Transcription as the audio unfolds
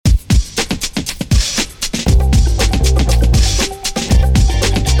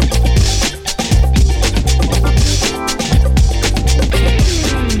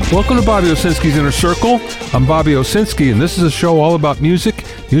Welcome to Bobby Owsinski's Inner Circle. I'm Bobby Owsinski, and this is a show all about music,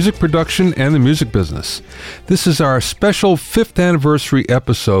 music production, and the music business. This is our special 5th anniversary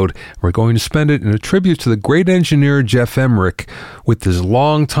episode. We're going to spend it in a tribute to the great engineer Geoff Emerick with his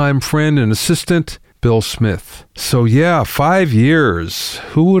longtime friend and assistant, Bill Smith. So yeah, 5 years.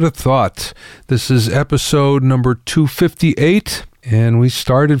 Who would have thought? This is episode number 258, and we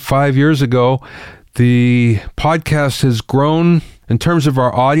started 5 years ago. The podcast has grown in terms of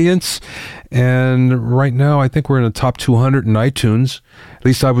our audience, and right now I think we're in the top 200 in iTunes. At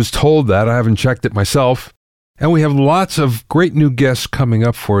least I was told that. I haven't checked it myself. And we have lots of great new guests coming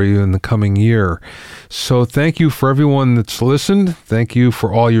up for you in the coming year. So thank you for everyone that's listened. Thank you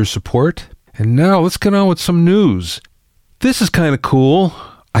for all your support. And now let's get on with some news. This is kind of cool,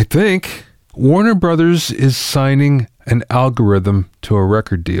 I think. Warner Brothers is signing an algorithm to a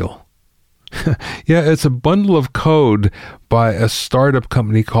record deal. Yeah, it's a bundle of code by a startup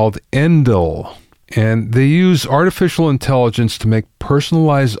company called Endel, and they use artificial intelligence to make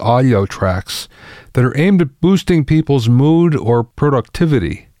personalized audio tracks that are aimed at boosting people's mood or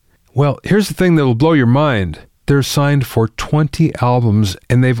productivity. Well, here's the thing that will blow your mind. They're signed for 20 albums,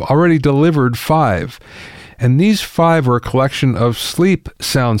 and they've already delivered 5. And these 5 are a collection of sleep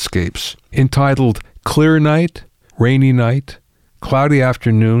soundscapes entitled Clear Night, Rainy Night, Cloudy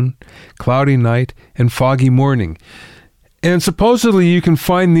Afternoon, Cloudy Night, and Foggy Morning. And supposedly you can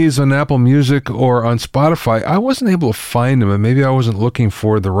find these on Apple Music or on Spotify. I wasn't able to find them, and maybe I wasn't looking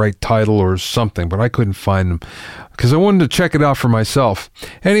for the right title or something, but I couldn't find them because I wanted to check it out for myself.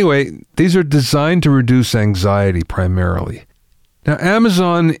 Anyway, these are designed to reduce anxiety primarily. Now,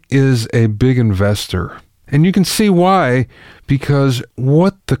 Amazon is a big investor, and you can see why, because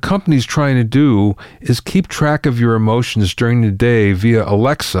what the company's trying to do is keep track of your emotions during the day via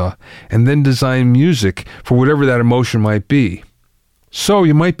Alexa and then design music for whatever that emotion might be. So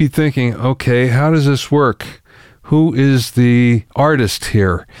you might be thinking, okay, how does this work? Who is the artist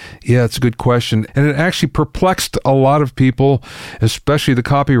here? Yeah, it's a good question. And it actually perplexed a lot of people, especially the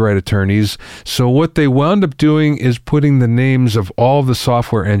copyright attorneys. So what they wound up doing is putting the names of all of the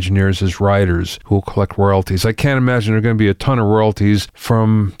software engineers as writers who will collect royalties. I can't imagine there are going to be a ton of royalties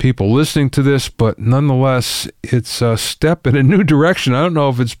from people listening to this, but nonetheless, it's a step in a new direction. I don't know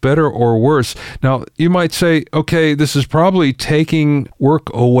if it's better or worse. Now, you might say, okay, this is probably taking work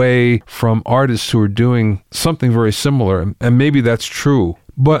away from artists who are doing something very similar, and maybe that's true.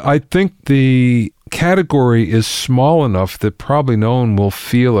 But I think the category is small enough that probably no one will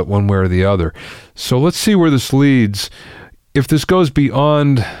feel it one way or the other. So let's see where this leads. If this goes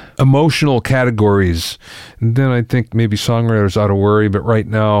beyond emotional categories, then I think maybe songwriters ought to worry, but right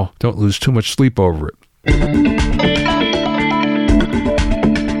now, don't lose too much sleep over it.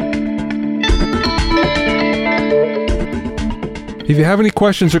 If you have any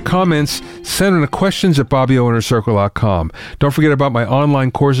questions or comments, send them to questions@BobbyOInnerCircle.com. Don't forget about my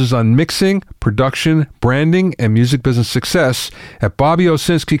online courses on mixing, production, branding, and music business success at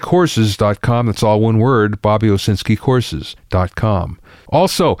BobbyOwsinskiCourses.com. That's all one word, BobbyOwsinskiCourses.com.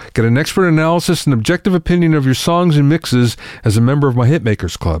 Also, get an expert analysis and objective opinion of your songs and mixes as a member of my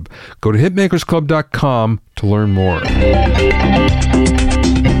Hitmakers Club. Go to hitmakersclub.com to learn more.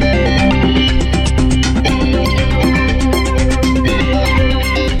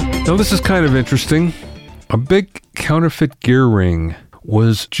 Now, this is kind of interesting. A big counterfeit gear ring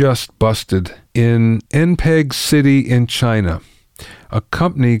was just busted in Enpeg City in China. A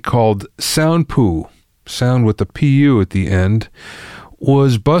company called Soundpu, sound with the PU at the end,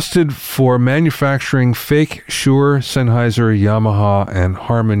 was busted for manufacturing fake Shure, Sennheiser, Yamaha, and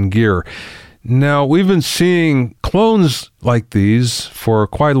Harman gear. Now, we've been seeing clones like these for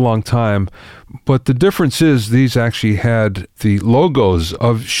quite a long time, but the difference is these actually had the logos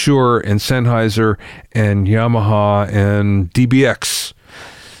of Shure and Sennheiser and Yamaha and DBX.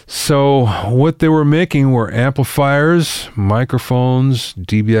 So what they were making were amplifiers, microphones,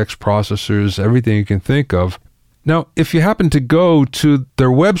 DBX processors, everything you can think of. Now, if you happen to go to their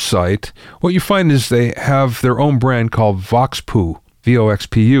website, what you find is they have their own brand called Voxpu,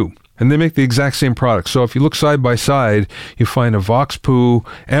 VOXPU. And they make the exact same product. So if you look side by side, you find a Voxpu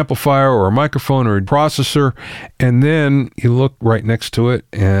amplifier or a microphone or a processor, and then you look right next to it,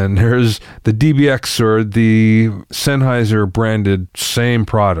 and there's the DBX or the Sennheiser branded same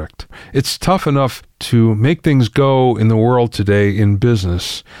product. It's tough enough to make things go in the world today in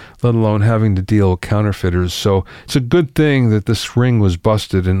business, let alone having to deal with counterfeiters. So it's a good thing that this ring was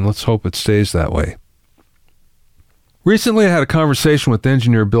busted, and let's hope it stays that way. Recently, I had a conversation with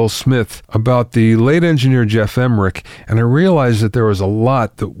engineer Bill Smith about the late engineer Geoff Emerick, and I realized that there was a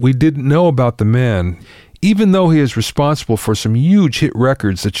lot that we didn't know about the man. even though he is responsible for some huge hit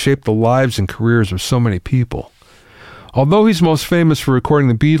records that shaped the lives and careers of so many people. Although he's most famous for recording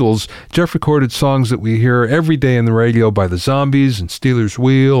the Beatles, Geoff recorded songs that we hear every day in the radio by the Zombies and Stealers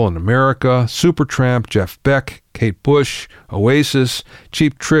Wheel and America, Supertramp, Jeff Beck, Kate Bush, Oasis,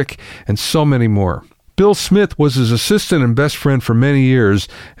 Cheap Trick, and so many more. Bill Smith was his assistant and best friend for many years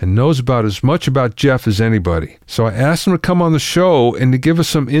and knows about as much about Geoff as anybody. So I asked him to come on the show and to give us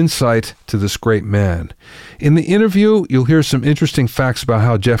some insight to this great man. In the interview, you'll hear some interesting facts about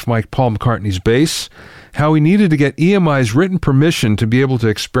how Geoff mic'd Paul McCartney's bass, how he needed to get EMI's written permission to be able to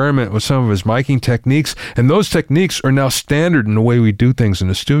experiment with some of his miking techniques, and those techniques are now standard in the way we do things in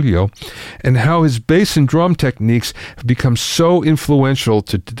the studio, and how his bass and drum techniques have become so influential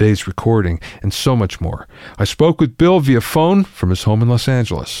to today's recording, and so much more. I spoke with Bill via phone from his home in Los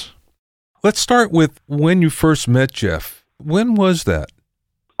Angeles. Let's start with when you first met Geoff. When was that?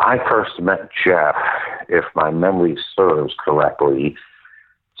 I first met Geoff, if my memory serves correctly,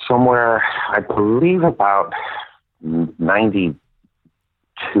 somewhere, I believe about 92,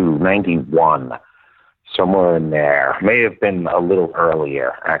 91, somewhere in there. May have been a little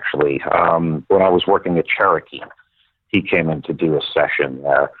earlier, actually. When I was working at Cherokee, he came in to do a session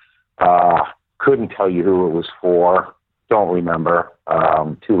there. Couldn't tell you who it was for. Don't remember.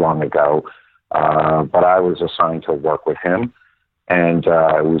 Too long ago. But I was assigned to work with him, and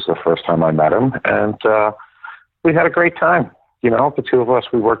it was the first time I met him, and we had a great time. You know, the two of us,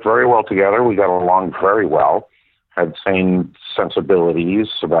 we worked very well together. We got along very well, had same sensibilities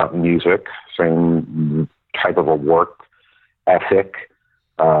about music, same type of a work ethic.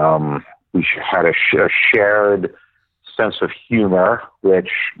 We had a shared sense of humor,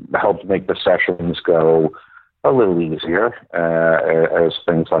 which helped make the sessions go a little easier, as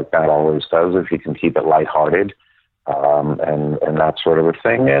things like that always does, if you can keep it lighthearted, and that sort of a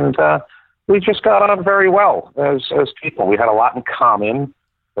thing. And we just got on very well as people. We had a lot in common,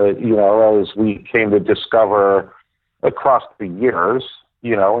 you know, as we came to discover across the years,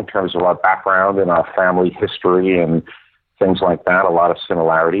 you know, in terms of our background and our family history and things like that, a lot of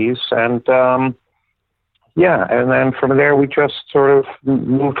similarities. And, yeah, and then from there, we just sort of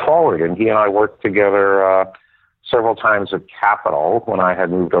moved forward. And he and I worked together several times at Capitol when I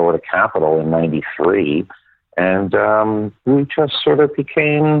had moved over to Capitol in 93. And we just sort of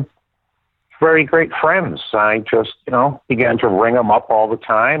became very great friends. I just, you know, began to ring him up all the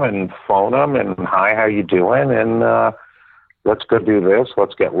time and phone him and, hi, how you doing? And let's go do this.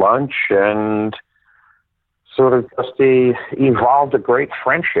 Let's get lunch. And sort of just evolved a great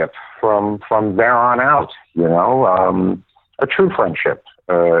friendship from there on out, you know, a true friendship,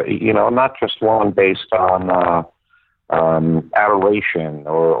 you know, not just one based on adoration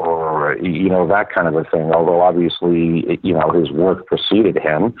or, you know, that kind of a thing. Although obviously, you know, his work preceded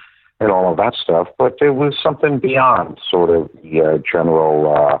him and all of that stuff, but there was something beyond sort of the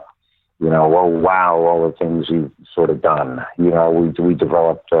general, you know, oh, wow, all the things you've sort of done. You know, we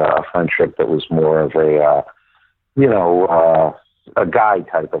developed a friendship that was more of a, you know, a guy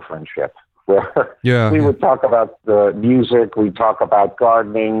type of friendship, where we would talk about the music, we'd talk about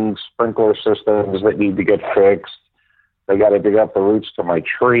gardening, sprinkler systems that need to get fixed. They got to dig up the roots to my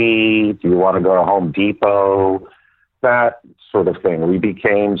tree. Do you want to go to Home Depot? That sort of thing. We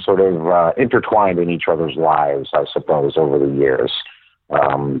became sort of intertwined in each other's lives, I suppose, over the years,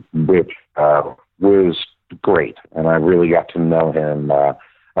 which was great. And I really got to know him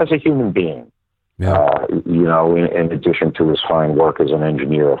as a human being, you know, in addition to his fine work as an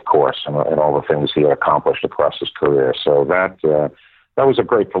engineer, of course, and all the things he had accomplished across his career. So that was a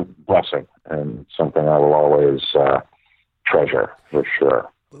great blessing and something I will always treasure, for sure.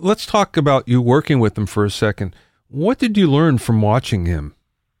 Let's talk about you working with him for a second. What did you learn from watching him?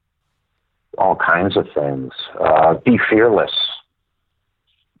 All kinds of things. Be fearless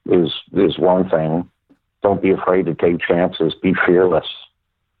is one thing. Don't be afraid to take chances. Be fearless.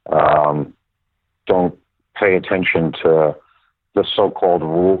 Don't pay attention to the so-called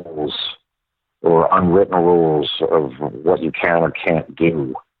rules or unwritten rules of what you can or can't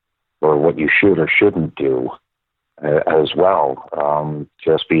do or what you should or shouldn't do as well.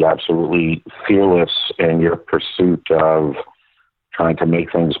 Just be absolutely fearless in your pursuit of trying to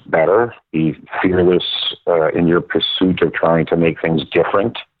make things better. Be fearless in your pursuit of trying to make things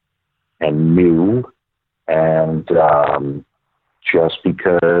different and new. And just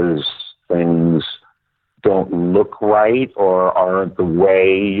because things don't look right or aren't the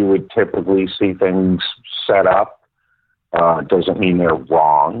way you would typically see things set up doesn't mean they're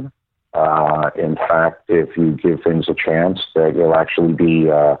wrong. In fact, if you give things a chance, that you'll actually be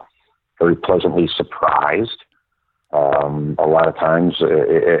very pleasantly surprised. A lot of times,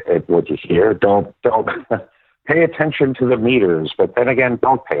 what you hear, don't pay attention to the meters, but then again,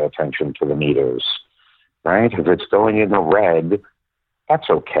 don't pay attention to the meters, right? If it's going in the red, that's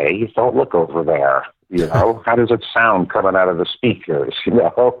okay. Don't look over there. How does it sound coming out of the speakers?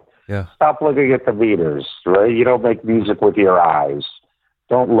 Yeah. Stop looking at the meters, right? You don't make music with your eyes.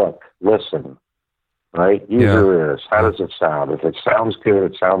 Don't look. Listen, right? Use your ears. How does it sound? If it sounds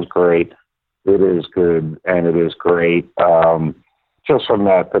good, it sounds great. It is good, and it is great. Just from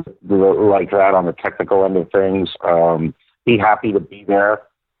that, like that on the technical end of things, be happy to be there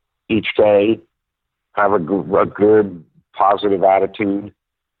each day. Have a good, positive attitude,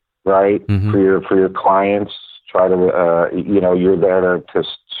 right? Mm-hmm. For your clients. Try to, you're there to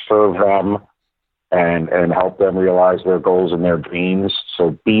serve them and help them realize their goals and their dreams.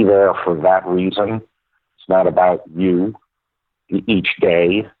 So be there for that reason. It's not about you each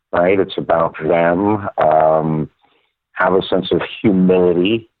day, right? It's about them. Have a sense of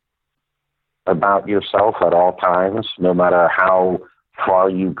humility about yourself at all times, no matter how far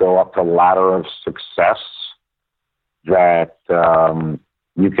you go up the ladder of success, that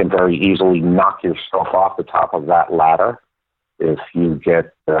you can very easily knock yourself off the top of that ladder if you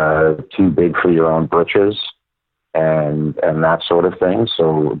get too big for your own britches and that sort of thing.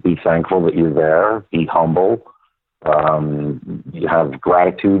 So be thankful that you're there. Be humble. You have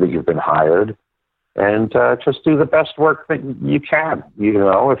gratitude that you've been hired, and just do the best work that you can.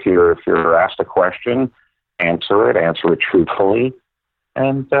 If you're asked a question, answer it truthfully,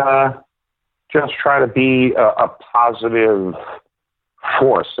 and just try to be a positive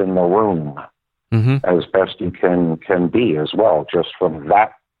force in the room as best you can be as well, just from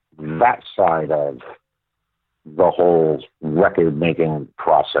that side of the whole record making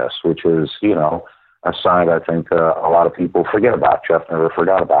process, which is, a side I think a lot of people forget about. Geoff never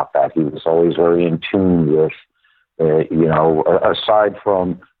forgot about that. He was always very in tune with, aside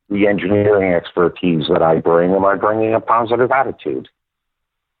from the engineering expertise that I bring, am I bringing a positive attitude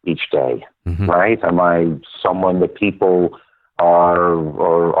each day, right? Am I someone that people are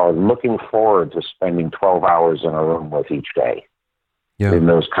looking forward to spending 12 hours in a room with each day in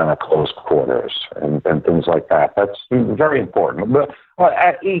those kind of close quarters and things like that? That's very important, but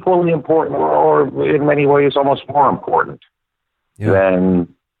equally important, or in many ways almost more important than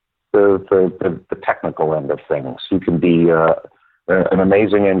the technical end of things. You can be an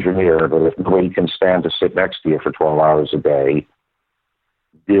amazing engineer, but if nobody can stand to sit next to you for 12 hours a day,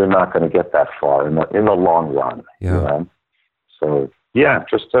 you're not going to get that far in the long run. So,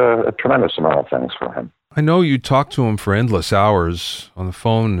 just a tremendous amount of things for him. I know you talked to him for endless hours on the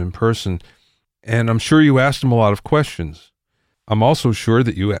phone and in person, and I'm sure you asked him a lot of questions. I'm also sure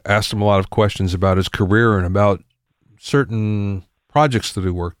that you asked him a lot of questions about his career and about certain projects that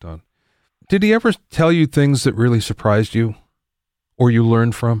he worked on. Did he ever tell you things that really surprised you or you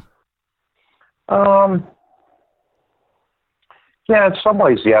learned from? In some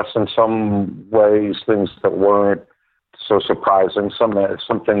ways, yes. In some ways, things that weren't so surprising. Some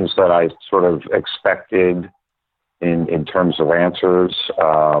things that I sort of expected in terms of answers.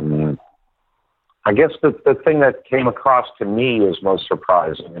 I guess the thing that came across to me as most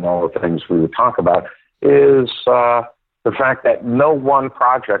surprising in all the things we would talk about is the fact that no one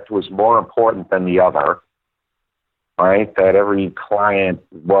project was more important than the other, right? That every client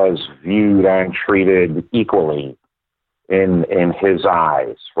was viewed and treated equally in his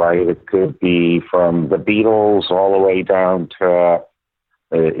eyes, right? It could be from the Beatles all the way down to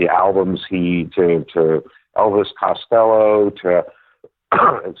the albums to Elvis Costello, to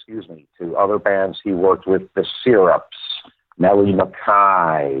to other bands he worked with, the Syrups, Nellie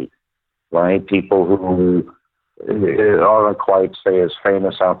McKay, right? People who aren't quite, say, as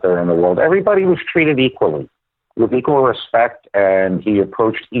famous out there in the world. Everybody was treated equally, with equal respect, and he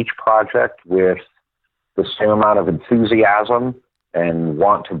approached each project with the same amount of enthusiasm and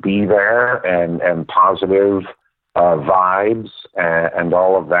want to be there and positive vibes and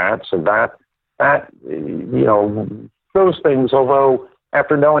all of that. So that those things, although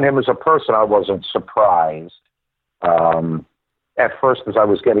after knowing him as a person, I wasn't surprised. At first, as I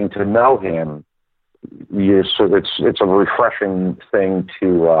was getting to know him, it's a refreshing thing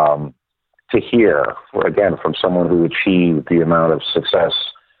to hear, again, from someone who achieved the amount of success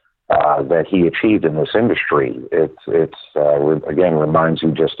that he achieved in this industry. It's again, reminds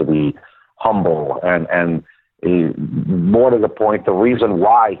you just to be humble and more to the point, the reason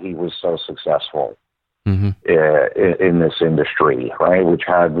why he was so successful in this industry, right? Which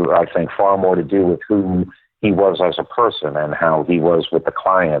had, I think, far more to do with who he was as a person and how he was with the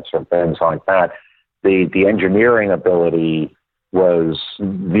clients and things like that. The engineering ability was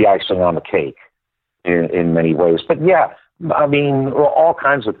the icing on the cake. in many ways. But yeah, I mean, all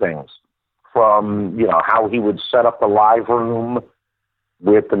kinds of things, from, how he would set up the live room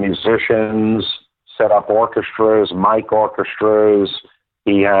with the musicians, set up orchestras, mic orchestras.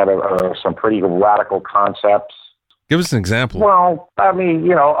 He had some pretty radical concepts. Give us an example. Well, I mean,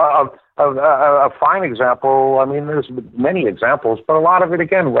 a fine example. I mean, there's many examples, but a lot of it,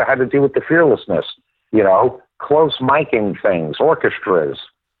 again, had to do with the fearlessness. Close miking things, orchestras.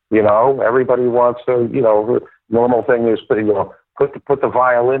 Everybody wants to. The normal thing is, put the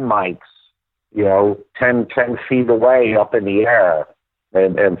violin mics, 10 feet away up in the air,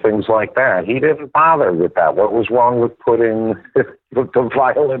 and things like that. He didn't bother with that. What was wrong with putting the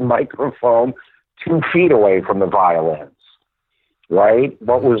violin microphone 2 feet away from the violins, right?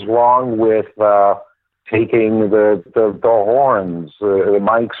 What was wrong with taking the horns, the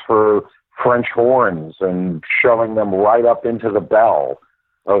mics for French horns, and shoving them right up into the bell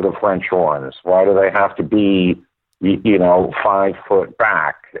of the French horns? Why do they have to be, 5 foot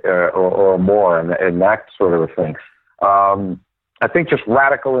back or more, and that sort of a thing? I think just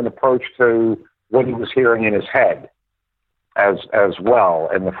radical in approach to what he was hearing in his head as well,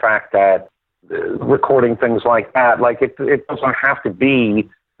 and the fact that recording things like that, like it doesn't have to be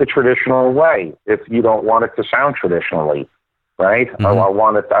the traditional way if you don't want it to sound traditionally, right? Mm-hmm. I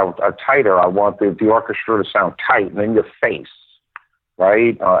want it tighter. I want the orchestra to sound tight and in your face,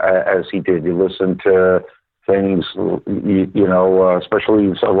 right? As he did. You listen to things,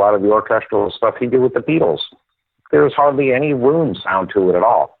 especially a lot of the orchestral stuff he did with the Beatles. There's hardly any room sound to it at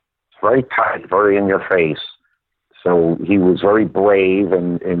all. It's very tight, very in your face. So he was very brave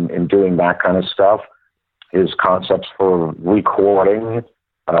in doing that kind of stuff. His concepts for recording,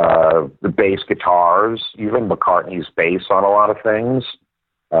 the bass guitars, even McCartney's bass on a lot of things,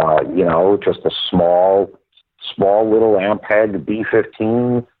 just a small little amp head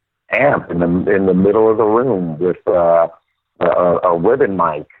B15 amp in the middle of the room with a ribbon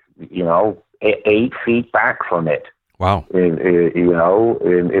mic, 8 feet back from it. Wow.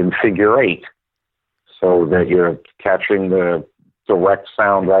 In figure 8. So that you're catching the direct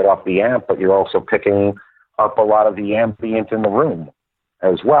sound right off the amp, but you're also picking up a lot of the ambient in the room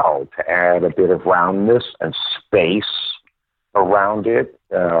as well to add a bit of roundness and space around it,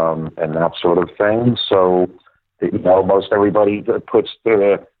 and that sort of thing. So, most everybody puts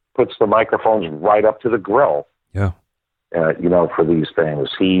the microphones right up to the grill. Yeah. For these things.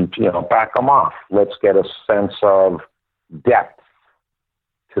 He, back them off. Let's get a sense of depth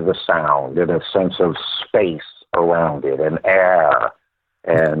to the sound and a sense of space around it and air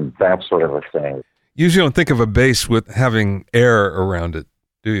and that sort of a thing. Usually don't think of a bass with having air around it,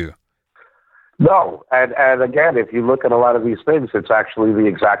 do you? No. And again, if you look at a lot of these things, it's actually the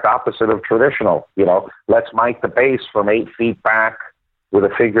exact opposite of traditional. Let's mic the bass from 8 feet back with a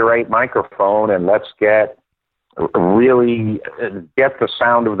figure 8 microphone, and let's really get the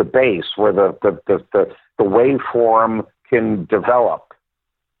sound of the bass where the waveform can develop,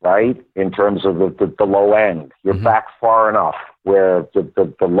 right? In terms of the low end. You're mm-hmm. back far enough where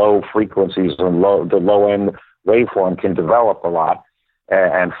the low frequencies and the low end waveform can develop a lot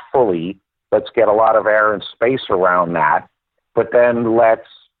and fully. Let's get a lot of air and space around that. But then let's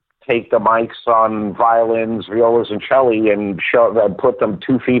take the mics on violins, violas, and cello and put them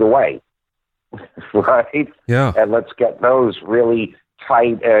 2 feet away. Right? Yeah. And let's get those really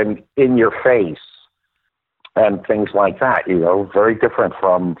tight and in your face and things like that, very different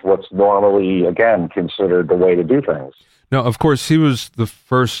from what's normally, again, considered the way to do things. Now, of course, he was the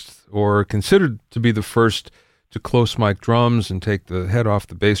first, or considered to be the first, to close mic drums and take the head off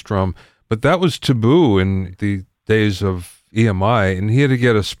the bass drum, but that was taboo in the days of EMI, and he had to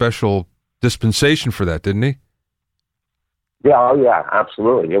get a special dispensation for that, didn't he? Yeah, oh yeah,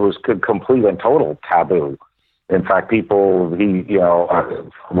 absolutely. It was complete and total taboo. In fact, people,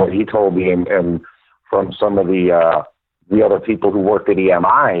 what he told me, and from some of the other people who worked at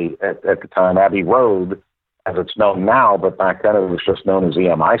EMI at the time, Abbey Road, as it's known now, but back then it was just known as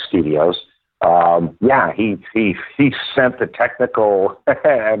EMI Studios. He sent the technical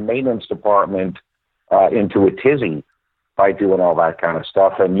and maintenance department into a tizzy by doing all that kind of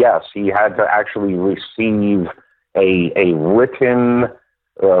stuff. And yes, he had to actually receive a written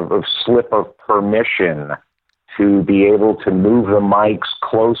slip of permission to be able to move the mics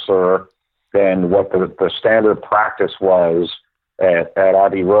closer than what the standard practice was at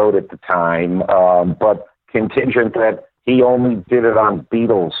Abbey Road at the time, but contingent that he only did it on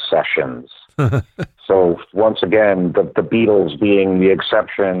Beatles sessions. So once again, the Beatles being the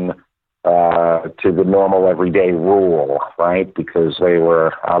exception to the normal everyday rule, right? Because they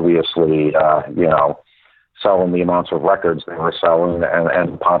were obviously, selling the amounts of records they were selling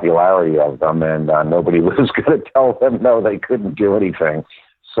and the popularity of them, and nobody was going to tell them no, they couldn't do anything.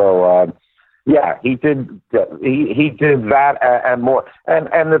 So yeah, he did that and more.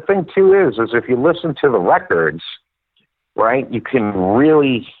 And the thing too is if you listen to the records, right, you can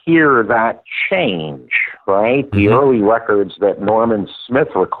really hear that change, right? Mm-hmm. The early records that Norman Smith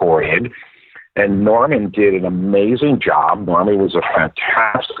recorded. And Norman did an amazing job. Norman was a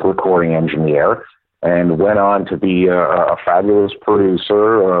fantastic recording engineer and went on to be a fabulous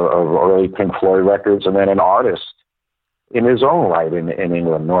producer of early Pink Floyd records and then an artist in his own right in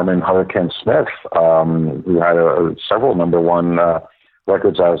England. Norman Hurricane Smith, who had several number one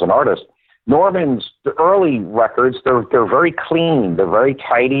records as an artist. Norman's early records, they're very clean. They're very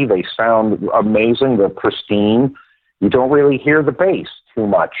tidy. They sound amazing. They're pristine. You don't really hear the bass too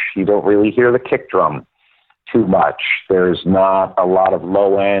much. You don't really hear the kick drum too much. There's not a lot of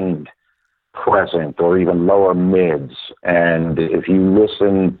low end present or even lower mids. And if you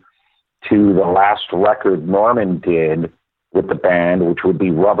listen to the last record Norman did with the band, which would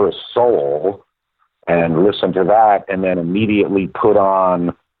be Rubber Soul, and listen to that and then immediately put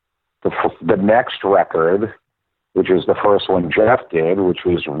on the next record, which is the first one Geoff did, which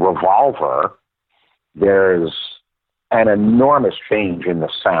was Revolver, there's an enormous change in the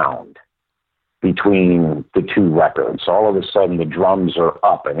sound between the two records. All of a sudden, the drums are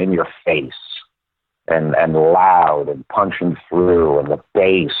up and in your face and loud and punching through, and the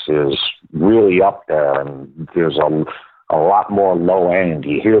bass is really up there, and there's a lot more low end.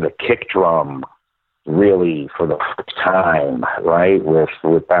 You hear the kick drum really for the first time, right,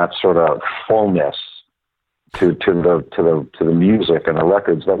 with that sort of fullness to the music and the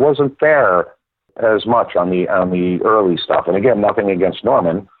records that wasn't there as much on the early stuff. And again, nothing against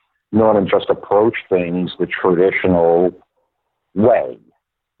Norman. Norman just approached things the traditional way,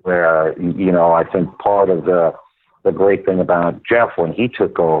 where, you know, I think part of the great thing about Geoff when he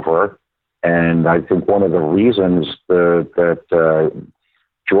took over, and I think one of the reasons that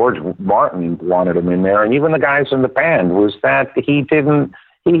George Martin wanted him in there, and even the guys in the band, was that he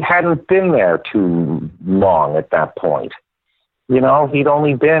hadn't been there too long at that point. You know, he'd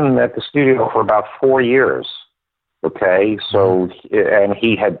only been at the studio for about 4 years, okay? So, and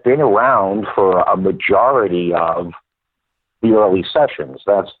he had been around for a majority of the early sessions.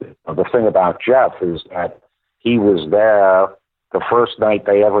 That's the thing about Geoff, is that he was there the first night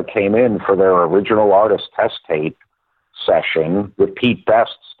they ever came in for their original artist test tape session with Pete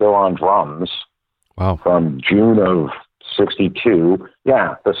Best still on drums. Wow. From June of 62.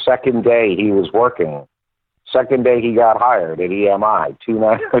 Yeah, the second day he was working. Second day he got hired at EMI.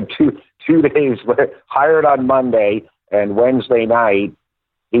 Two days later, hired on Monday, and Wednesday night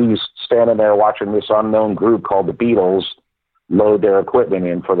he's standing there watching this unknown group called the Beatles load their equipment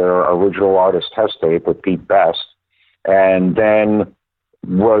in for their original artist test tape with Pete Best, and then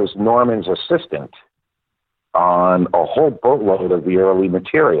was Norman's assistant on a whole boatload of the early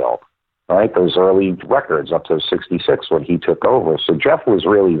material, right? Those early records up to 66 when he took over. So Geoff was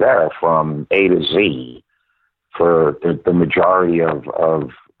really there from A to Z for the majority of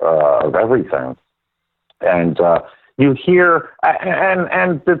everything. And you hear,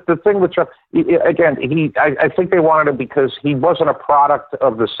 and the thing with Geoff, again, I think they wanted him because he wasn't a product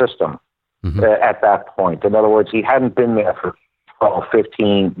of the system at that point. In other words, he hadn't been there for 12,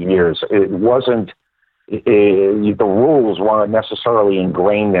 15 years. It wasn't, the rules weren't necessarily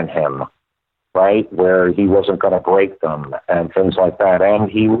ingrained in him, right, where he wasn't going to break them and things like that.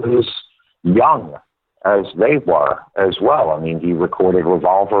 And he was young, as they were as well. I mean, he recorded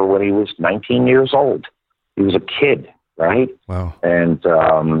Revolver when he was 19 years old. He was a kid, right? Wow. And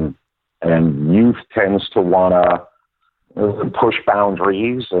youth tends to want to push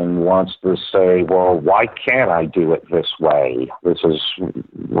boundaries and wants to say, well, why can't I do it this way? This is,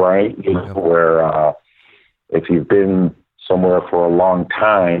 right, where if you've been somewhere for a long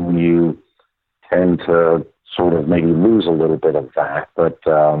time, you tend to sort of maybe lose a little bit of that. But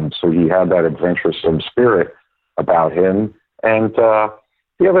so he had that adventuresome spirit about him. And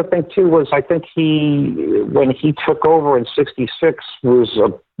the other thing, too, was I think when he took over in 66, was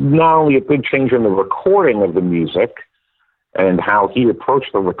not only a big change in the recording of the music and how he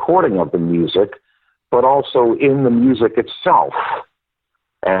approached the recording of the music, but also in the music itself.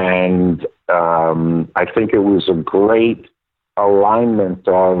 And I think it was a great alignment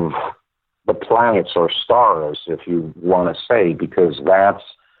of the planets or stars, if you want to say, because that's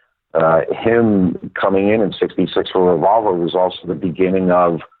him coming in 66 for Revolver was also the beginning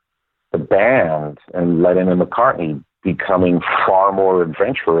of the band and Lennon and McCartney becoming far more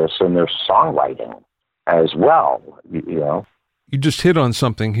adventurous in their songwriting as well, you know. You just hit on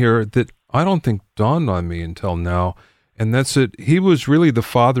something here that I don't think dawned on me until now. And that's it. He was really the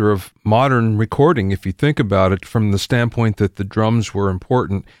father of modern recording, if you think about it, from the standpoint that the drums were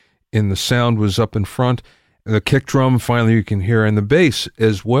important and the sound was up in front. The kick drum, finally, you can hear, and the bass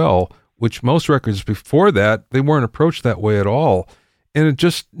as well, which most records before that, they weren't approached that way at all. And it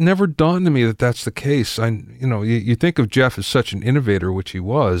just never dawned on me that that's the case. You think of Geoff as such an innovator, which he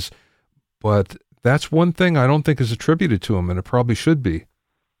was, but that's one thing I don't think is attributed to him, and it probably should be.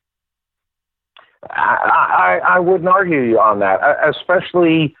 I wouldn't argue on that,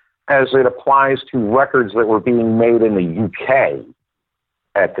 especially as it applies to records that were being made in the UK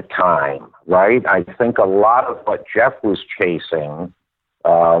at the time, right? I think a lot of what Geoff was chasing,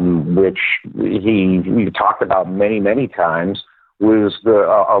 which he talked about many, many times, was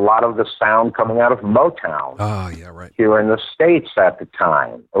a lot of the sound coming out of Motown. Oh, yeah, right. Here in the States at the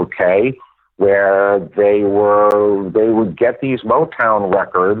time, okay, where they would get these Motown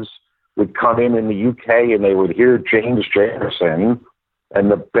records, would come in the UK, and they would hear James Jamerson, and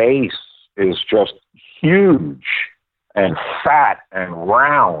the bass is just huge and fat and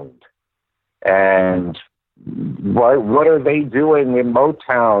round. And what are they doing in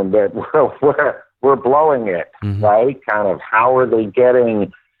Motown that we're blowing it, right? Kind of how are they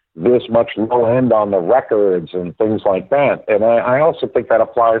getting this much low end on the records and things like that? And I also think that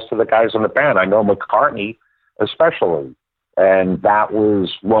applies to the guys in the band. I know McCartney especially. And that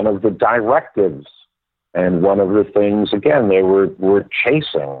was one of the directives and one of the things, again, they were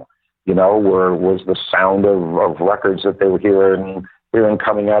chasing, was the sound of records that they were hearing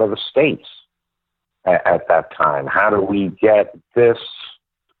coming out of the States at that time. How do we get this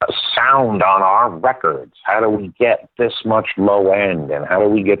sound on our records? How do we get this much low end? And how do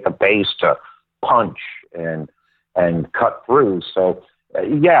we get the bass to punch and cut through? So,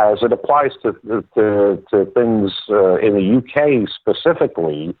 as it applies to things in the UK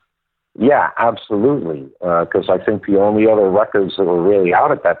specifically, absolutely. Because I think the only other records that were really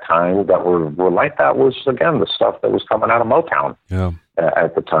out at that time that were like that was, again, the stuff that was coming out of Motown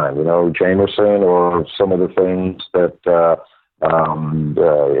at the time. Jamerson, or some of the things that some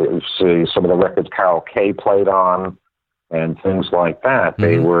of the records Carol Kay played on and things like that.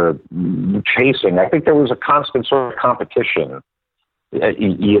 They were chasing. I think there was a constant sort of competition.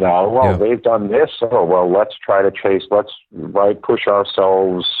 They've done this. Oh, well, let's try to chase. Let's push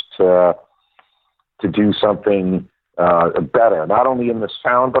ourselves to do something better, not only in the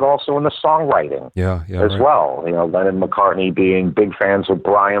sound but also in the songwriting. As well. Lennon and McCartney being big fans of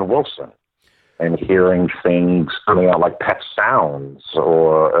Brian Wilson and hearing things coming out like Pet Sounds,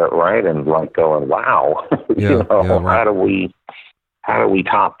 or and like going, wow, how do we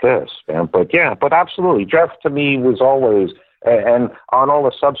top this? But absolutely, Geoff to me was always. And on all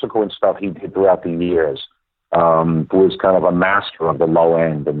the subsequent stuff he did throughout the years, was kind of a master of the low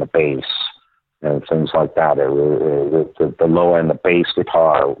end and the bass and things like that. The low end, the bass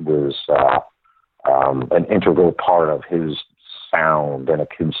guitar was an integral part of his sound and a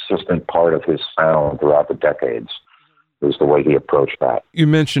consistent part of his sound throughout the decades. Is the way he approached that. You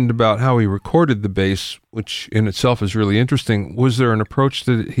mentioned about how he recorded the bass, which in itself is really interesting. Was there an approach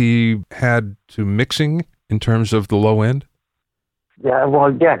that he had to mixing in terms of the low end?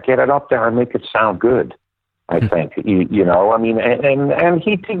 Get it up there and make it sound good, I think. And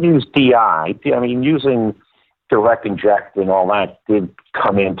he did use DI. Using direct inject and all that did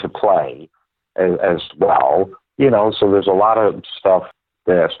come into play as well. So there's a lot of stuff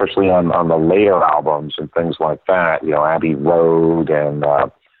there, especially on the later albums and things like that. Abbey Road and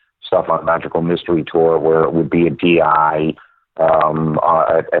stuff on Magical Mystery Tour, where it would be a DI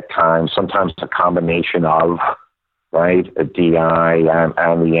at times. Sometimes it's a combination of a DI and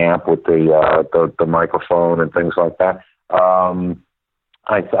the amp with the microphone and things like that.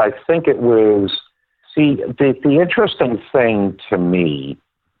 I think it was. See, the interesting thing to me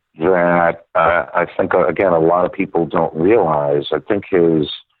that I think again a lot of people don't realize. I think his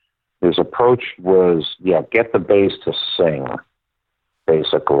approach was get the bass to sing,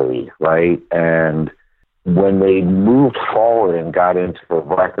 basically, right? And when they moved forward and got into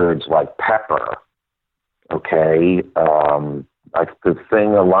records like Pepper. The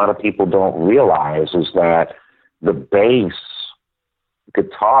thing a lot of people don't realize is that the bass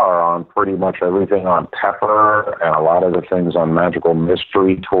guitar on pretty much everything on Pepper and a lot of the things on Magical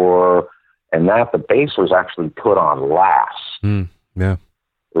Mystery Tour, and that the bass was actually put on last. It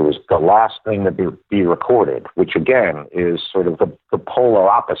was the last thing to be recorded, which again is sort of the polar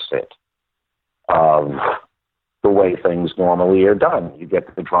opposite of the way things normally are done. You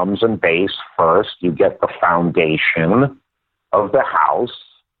get the drums and bass first, you get the foundation of the house,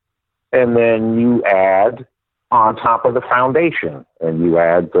 and then you add on top of the foundation, and you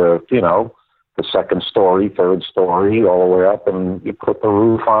add the second story, third story, all the way up, and you put the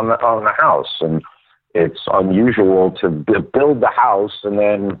roof on the house. And it's unusual to build the house and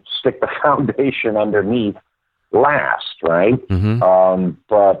then stick the foundation underneath last, right? Mm-hmm.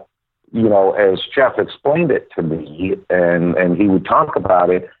 But as Geoff explained it to me, and he would talk about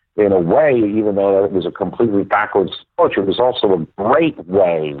it in a way, even though it was a completely backwards approach, it was also a great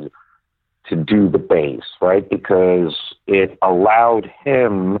way to do the bass, right? Because it allowed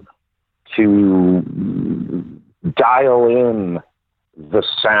him to dial in the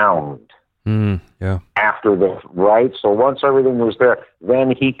sound after the, right? So once everything was there,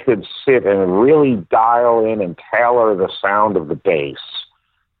 then he could sit and really dial in and tailor the sound of the bass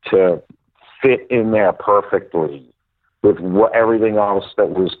to fit in there perfectly with everything else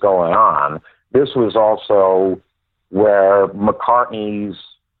that was going on. This was also where McCartney's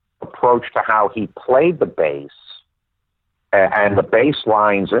approach to how he played the bass and the bass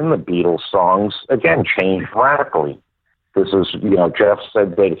lines in the Beatles songs, again, changed radically. This is, Geoff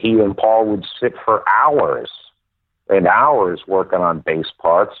said that he and Paul would sit for hours and hours working on bass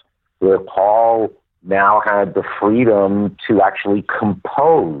parts, where Paul now had the freedom to actually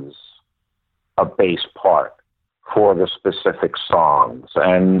compose a bass part for the specific songs,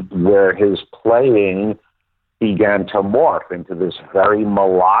 and where his playing began to morph into this very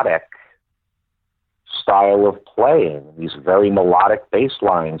melodic style of playing, these very melodic bass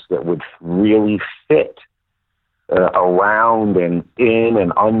lines that would really fit around and in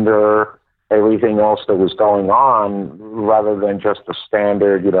and under everything else that was going on, rather than just the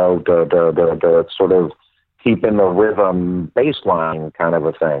standard, the sort of keeping the rhythm bass line kind of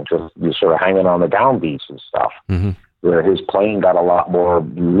a thing, just you sort of hanging on the downbeats and stuff, where his playing got a lot more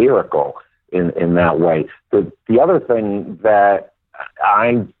lyrical in that way. The other thing that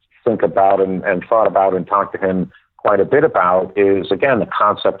I think about and thought about and talked to him quite a bit about is, again, the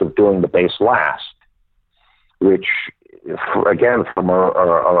concept of doing the bass last, which, again, from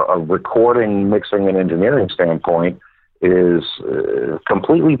a recording, mixing, and engineering standpoint, is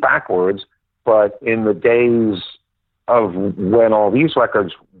completely backwards. But in the days of when all these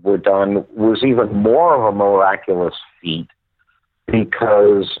records were done, was even more of a miraculous feat,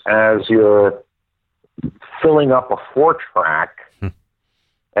 because as you're filling up a 4-track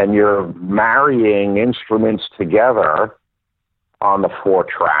and you're marrying instruments together on the 4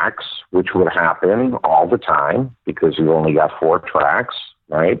 tracks, which would happen all the time because you only got 4 tracks,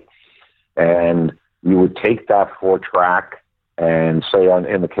 right? And you would take that 4-track and say,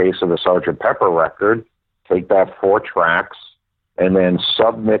 in the case of the Sgt. Pepper record, take that 4 tracks and then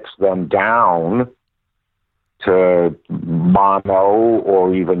submix them down to mono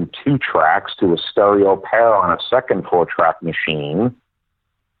or even 2 tracks to a stereo pair on a second 4-track machine,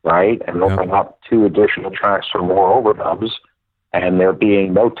 right? And open up 2 additional tracks for more overdubs. And there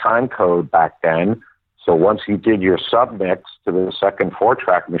being no time code back then, so once you did your submix to the second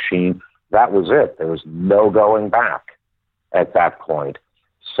 4-track machine, that was it. There was no going back at that point.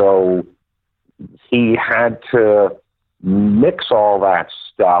 So he had to mix all that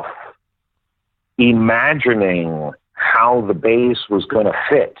stuff, imagining how the bass was going to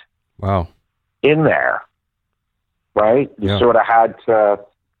fit in there, right? You sort of had to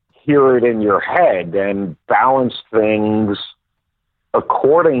hear it in your head and balance things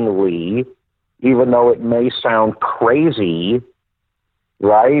accordingly, even though it may sound crazy,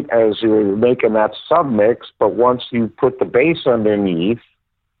 right, as you're making that submix, but once you put the bass underneath,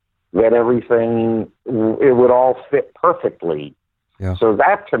 then everything, it would all fit perfectly. So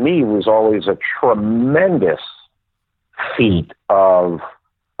that, to me, was always a tremendous feat of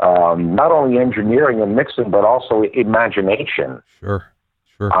not only engineering and mixing, but also imagination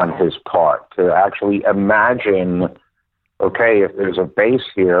on his part, to actually imagine, okay, if there's a bass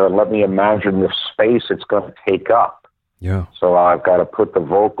here, let me imagine the space it's going to take up. So I've got to put the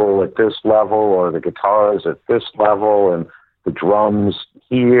vocal at this level, or the guitars at this level, and the drums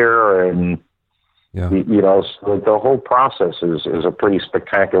here, and so the whole process is a pretty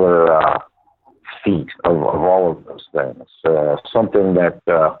spectacular feat of all of those things. Something that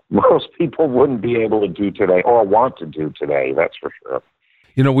most people wouldn't be able to do today, or want to do today, that's for sure.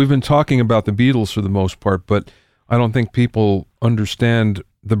 We've been talking about the Beatles for the most part, but I don't think people understand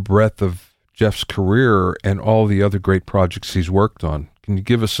the breadth of Geoff's career and all the other great projects he's worked on. Can you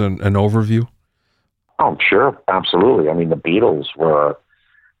give us an overview? Oh, sure. Absolutely. I mean, the Beatles were,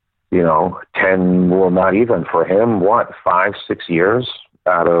 10, well, not even for him, 5, 6 years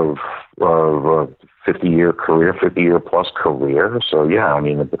out of a 50-year career, 50-year plus career. So, yeah, I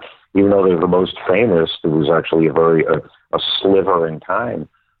mean, even though they're the most famous, it was actually a sliver in time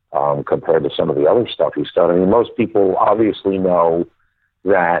compared to some of the other stuff he's done. I mean, most people obviously know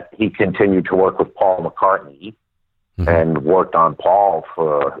that he continued to work with Paul McCartney and worked on Paul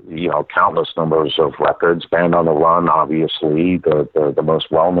for, countless numbers of records. Band on the Run, obviously, the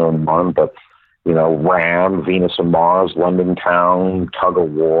most well-known one, but, Ram, Venus and Mars, London Town, Tug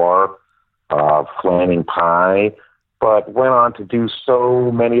of War, Flaming Pie, but went on to do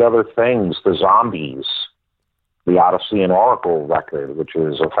so many other things. The Zombies, the Odyssey and Oracle record, which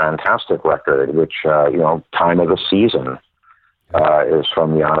is a fantastic record, which, Time of the Season is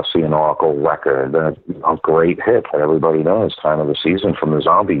from the Odyssey and Oracle record. A great hit that everybody knows, Time of the Season from the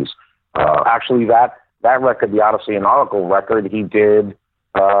Zombies. Actually, that record, the Odyssey and Oracle record, he did,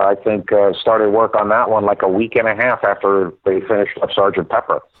 I think, started work on that one like a week and a half after they finished up Sgt.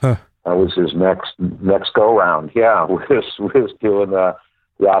 Pepper. Huh. That was his next go-round. Yeah, was doing the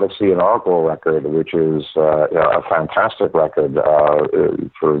Odyssey and Oracle record, which is a fantastic record.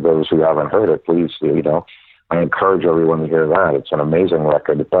 For those who haven't heard it, please, I encourage everyone to hear that. It's an amazing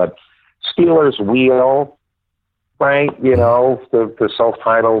record. But Steelers Wheel, right? The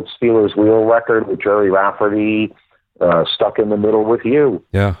self-titled Steelers Wheel record with Jerry Rafferty, Stuck in the Middle with You.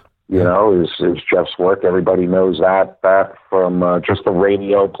 Yeah. Is Geoff's work. Everybody knows that from just the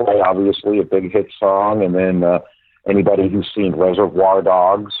radio play, obviously, a big hit song. And then anybody who's seen Reservoir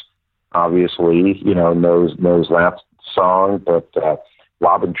Dogs, obviously, knows that song. But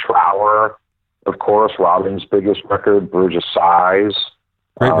Robin Trower, of course, Robin's biggest record, Bridge of Sighs,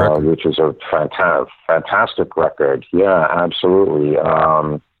 great record. Which is a fantastic record. Yeah, absolutely.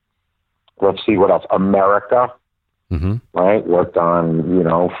 Let's see what else. America. Mm-hmm. Right, worked on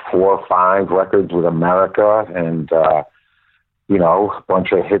 4 or 5 records with America, and a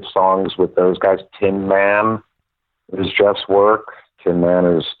bunch of hit songs with those guys. Tin Man is Geoff's work. Tin Man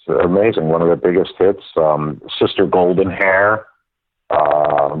is amazing, one of the biggest hits. Sister Golden Hair,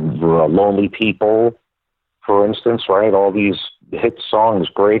 Lonely People, for instance. Right, all these hit songs,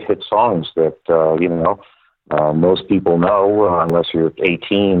 great hit songs that most people know, unless you're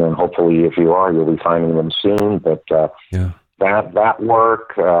 18, and hopefully if you are, you'll be finding them soon. But that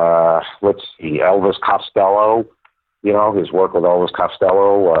work, let's see, Elvis Costello, his work with Elvis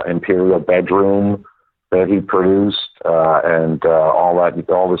Costello, Imperial Bedroom that he produced, and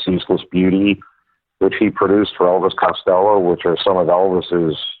all this Ceaseless Beauty, which he produced for Elvis Costello, which are some of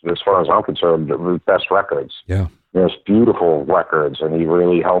Elvis's, as far as I'm concerned, best records. Yeah. There's beautiful records, and he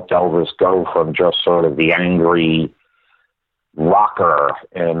really helped Elvis go from just sort of the angry rocker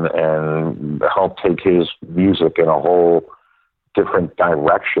and helped take his music in a whole different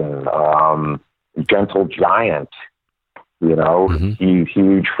direction. Gentle Giant,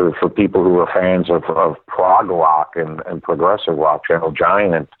 huge for people who are fans of prog rock and progressive rock. Gentle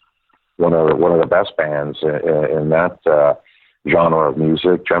Giant, one of the best bands in that genre of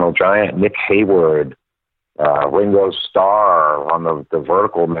music. Gentle Giant, Nick Hayward, Ringo Starr on the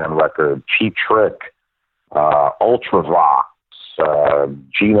Vertical Man record, Cheap Trick, Ultravox,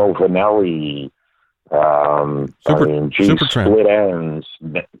 Gino Vanelli, Split Ends,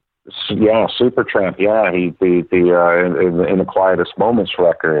 Supertramp, he in the Quietest Moments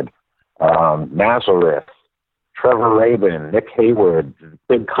record, Nazareth, Trevor Rabin, Nick Hayward,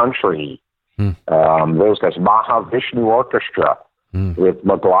 Big Country, those guys, Mahavishnu Orchestra. With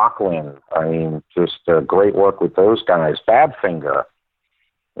McLaughlin, just great work with those guys. Badfinger,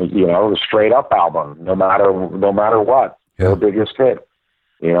 the Straight Up album, no matter what, their biggest hit,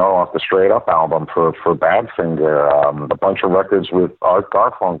 off the Straight Up album for Badfinger. A bunch of records with Art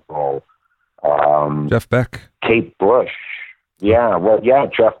Garfunkel, Jeff Beck, Kate Bush,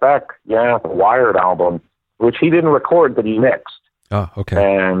 Jeff Beck, the Wired album, which he didn't record but he mixed. Oh, okay.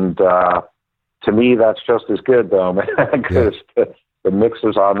 And to me, that's just as good, though, man, because the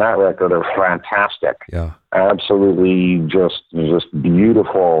mixes on that record are fantastic. Yeah, absolutely, just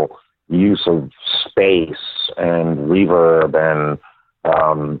beautiful use of space and reverb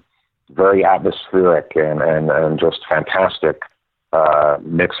and very atmospheric and just fantastic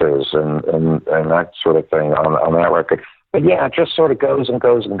mixes and that sort of thing on that record. But yeah, it just sort of goes and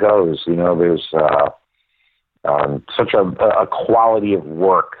goes and goes. There's such a quality of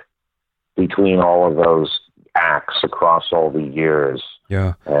work between all of those acts across all the years.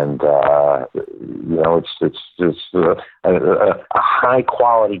 Yeah. And, it's a high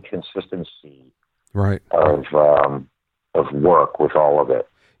quality consistency right. of work with all of it.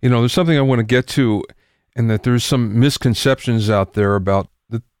 There's something I want to get to, and that there's some misconceptions out there about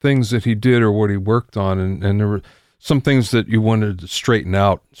the things that he did or what he worked on. And there were some things that you wanted to straighten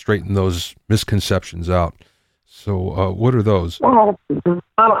those misconceptions out. So what are those? Well,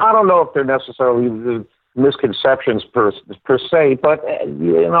 I don't know if they're necessarily misconceptions per se, but,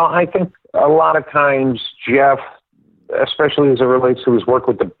 I think a lot of times Geoff, especially as it relates to his work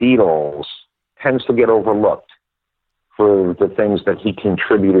with the Beatles, tends to get overlooked for the things that he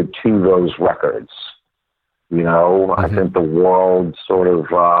contributed to those records. I think the world sort of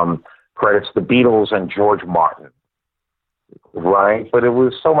credits the Beatles and George Martin, right? But it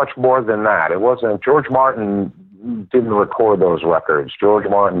was so much more than that. It wasn't, George Martin didn't record those records. George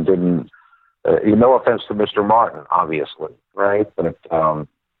Martin didn't, no offense to Mr. Martin, obviously, right? But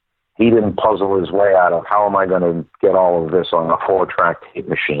he didn't puzzle his way out of how am I going to get all of this on a 4-track tape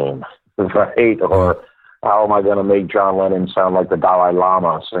machine, right? Or how am I going to make John Lennon sound like the Dalai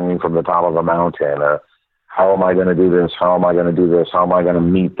Lama singing from the top of a mountain? Or how am I going to do this? How am I going to do this? How am I going to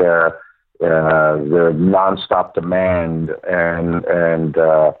meet their nonstop demand and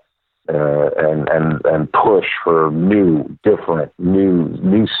push for new, different,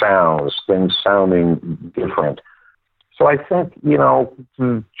 new sounds, things sounding different. So I think,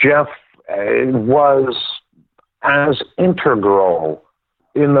 Geoff was as integral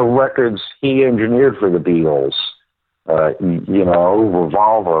in the records he engineered for the Beatles.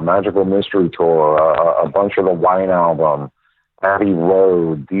 Revolver, Magical Mystery Tour, a bunch of the Wine album, Abbey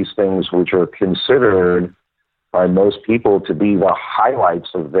Road, these things which are considered by most people to be the highlights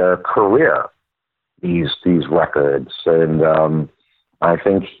of their career, these records. And I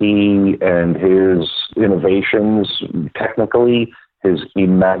think he and his innovations, technically, his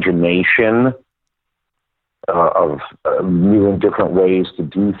imagination of new and different ways to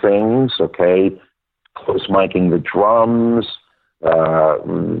do things, close miking the drums,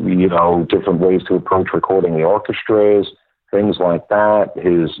 different ways to approach recording the orchestras, things like that.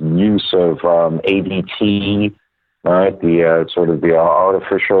 His use of ADT, right? The sort of the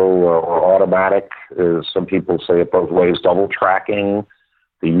artificial or automatic, some people say it both ways, double tracking,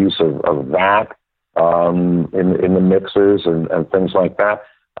 the use of that in the mixes and things like that.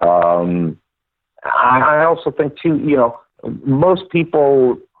 I also think too, most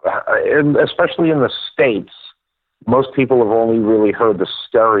people, especially in the States, most people have only really heard the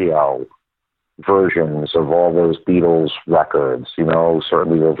stereo versions of all those Beatles records,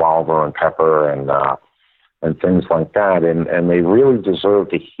 certainly Revolver and Pepper and things like that. And they really deserve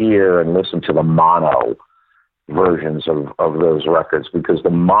to hear and listen to the mono versions of those records, because the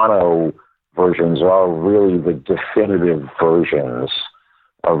mono versions are really the definitive versions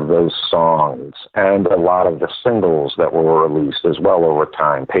of those songs, and a lot of the singles that were released as well over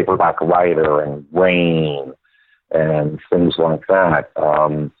time, Paperback Writer and Rain and things like that.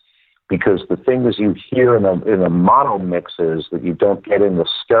 Because the things you hear in the mono mixes that you don't get in the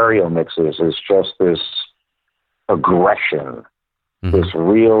stereo mixes is just this aggression, this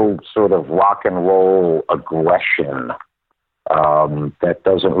real sort of rock and roll aggression that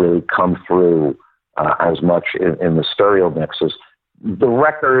doesn't really come through as much in the stereo mixes. The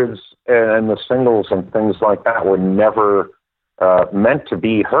records and the singles and things like that were never meant to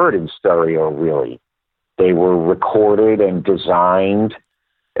be heard in stereo, really. They were recorded and designed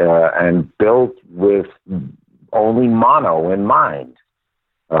and built with only mono in mind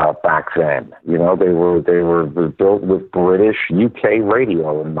back then. They were built with British, UK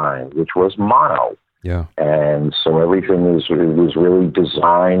radio in mind, which was mono. Yeah. And so everything was really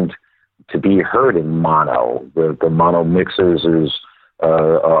designed to be heard in mono. The mono mixes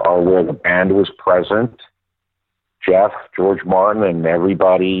are where the band was present. Geoff, George Martin, and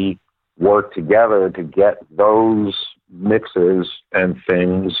everybody worked together to get those mixes and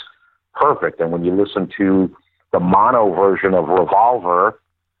things perfect. And when you listen to the mono version of Revolver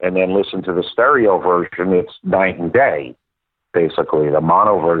and then listen to the stereo version, it's night and day. Basically, the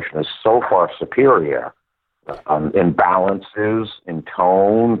mono version is so far superior in balances, in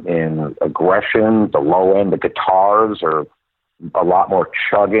tone, in aggression. The low end, the guitars are a lot more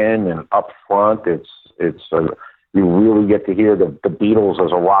chugging and up front. You really get to hear the Beatles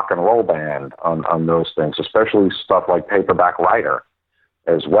as a rock and roll band on those things, especially stuff like Paperback Writer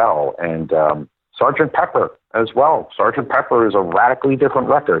as well, and Sgt. Pepper as well. Sgt. Pepper is a radically different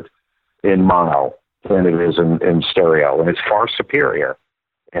record in mono than it is in stereo, and it's far superior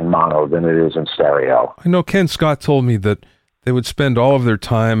in mono than it is in stereo. I know Ken Scott told me that they would spend all of their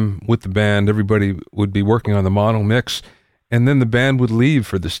time with the band. Everybody would be working on the mono mix, and then the band would leave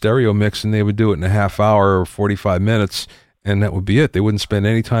for the stereo mix, and they would do it in a half hour or 45 minutes, and that would be it. They wouldn't spend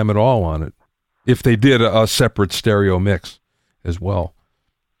any time at all on it if they did a separate stereo mix as well.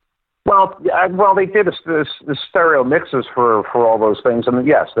 Well, they did the stereo mixes for all those things, and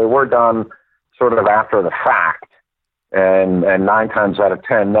yes, they were done sort of after the fact, and 9 times out of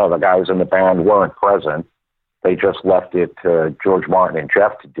 10, no, the guys in the band weren't present. They just left it to George Martin and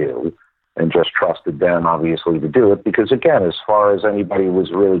Geoff to do. and just trusted them, obviously, to do it. Because, again, as far as anybody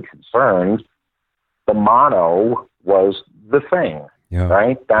was really concerned, the mono was the thing,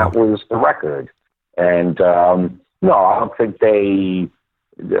 right? That was the record. And, no, I don't think they,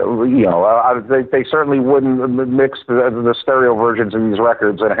 they certainly wouldn't mix the stereo versions of these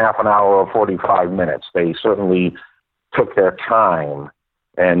records in half an hour or 45 minutes. They certainly took their time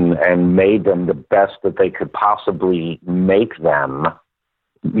and made them the best that they could possibly make them,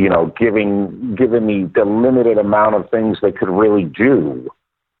 given the limited amount of things they could really do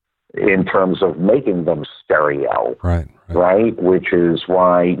in terms of making them stereo. Right? Which is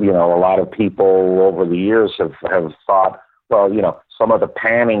why, a lot of people over the years have thought, well, some of the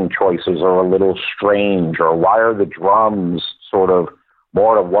panning choices are a little strange, or why are the drums sort of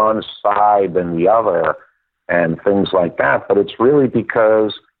more to one side than the other, and things like that. But it's really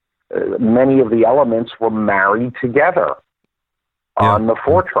because many of the elements were married together on the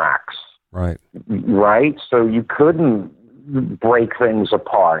 4 tracks. Right? So you couldn't break things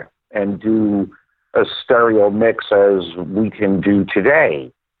apart and do a stereo mix as we can do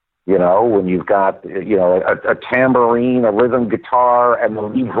today. When you've got, a tambourine, a rhythm guitar, and the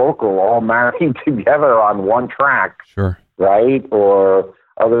lead vocal all married together on one track. Right? Or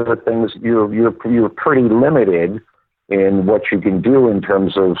other things, you're pretty limited in what you can do in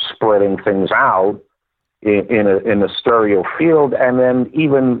terms of spreading things out in a stereo field. And then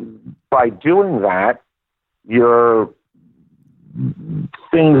even by doing that, your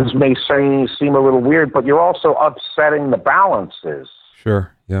things may seem a little weird, but you're also upsetting the balances.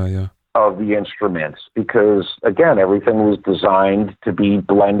 Of the instruments, because again, everything was designed to be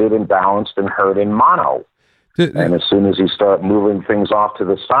blended and balanced and heard in mono. And as soon as you start moving things off to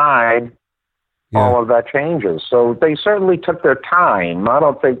the side, all of that changes. So they certainly took their time. I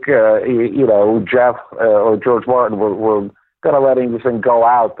don't think, Geoff or George Martin were going to let anything go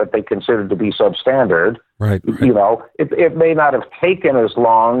out that they considered to be substandard. It may not have taken as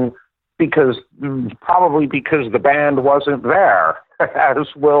long probably because the band wasn't there,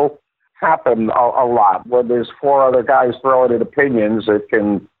 as will happen a lot. When there's 4 other guys throwing in opinions, it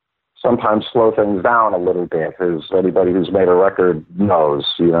can sometimes slow things down a little bit, as anybody who's made a record knows,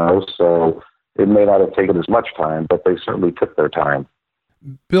 so it may not have taken as much time, but they certainly took their time.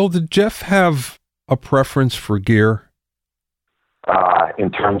 Bill, did Geoff have a preference for gear? In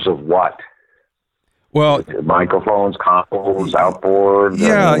terms of what? Well, microphones, consoles, outboard.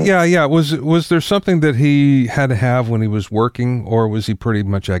 Yeah. Was there something that he had to have when he was working, or was he pretty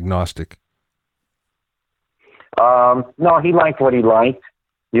much agnostic? No, he liked what he liked.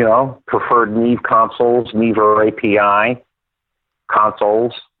 Preferred Neve consoles, Neve or API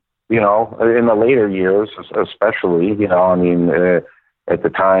consoles. In the later years, especially. At the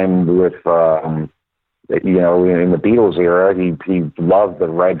time with in the Beatles era, he loved the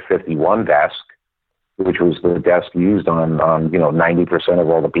Red 51 desk, which was the desk used on 90% of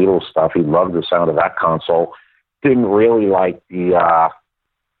all the Beatles stuff. He loved the sound of that console. Didn't really like the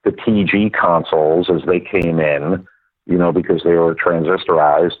TG consoles as they came in, because they were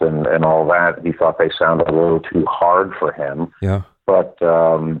transistorized and all that. He thought they sounded a little too hard for him. But,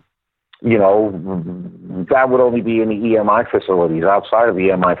 that would only be in the EMI facilities. Outside of the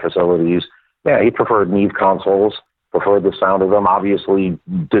EMI facilities, he preferred Neve consoles, preferred the sound of them, obviously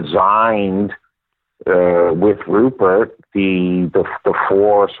designed with Rupert, the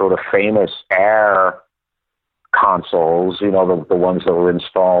 4 sort of famous Air consoles, the ones that were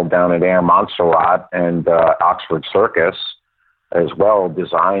installed down at Air Montserrat and Oxford Circus, as well,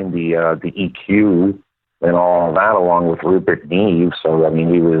 designed the EQ and all of that along with Rupert Neve. So,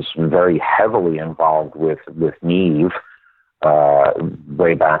 he was very heavily involved with Neve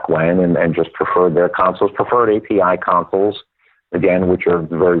way back when, and just preferred their consoles, preferred API consoles, again, which are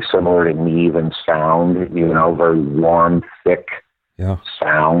very similar to Neve in sound, very warm, thick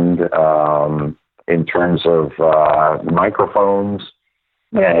sound. In terms of microphones,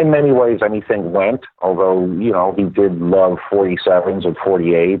 in many ways anything went, although, he did love 47s and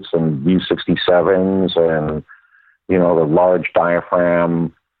 48s and U67s and, the large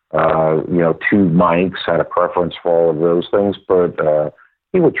diaphragm, tube mics, had a preference for all of those things, but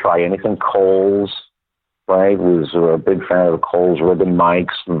he would try anything. Coles, right, was a big fan of the Coles ribbon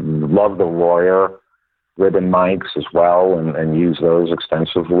mics, loved the Royer ribbon mics as well, and used those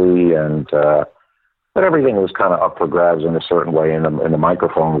extensively, but everything was kind of up for grabs in a certain way in the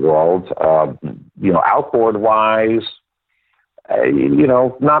microphone world. Outboard wise,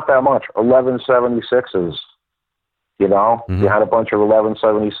 not that much. 1176s, you had a bunch of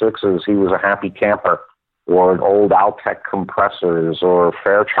 1176s. He was a happy camper. Or an old Altec compressors or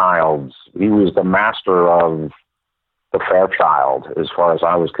Fairchilds. He was the master of the Fairchild, as far as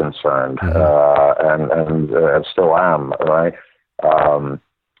I was concerned, and still am, right? I've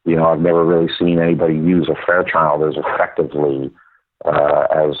never really seen anybody use a Fairchild as effectively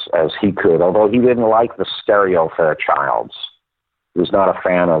as he could, although he didn't like the stereo Fairchilds. He was not a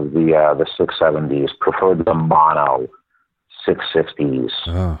fan of the 670s, preferred the mono 650s,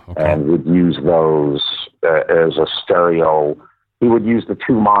 and would use those as a stereo. He would use the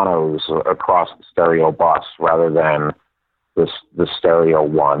two monos across the stereo bus rather than the stereo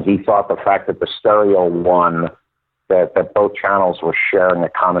one. He thought the fact that the stereo one, that both channels were sharing a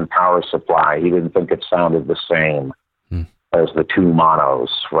common power supply, he didn't think it sounded the same as the two monos,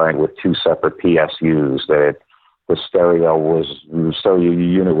 right, with two separate PSUs, that the stereo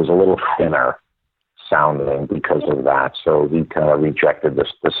unit was a little thinner sounding because of that. So he kind of rejected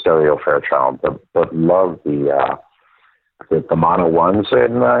the stereo Fairchild, but loved the mono ones,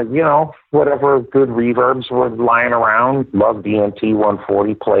 and whatever good reverbs were lying around. Loved DNT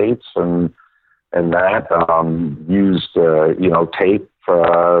 140 plates and that used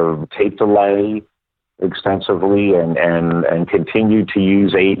tape delay extensively, and continued to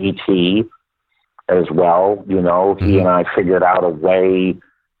use ADT as well. He and I figured out a way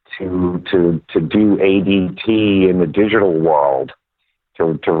to do ADT in the digital world,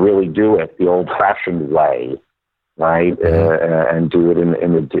 to really do it the old-fashioned way, right? And do it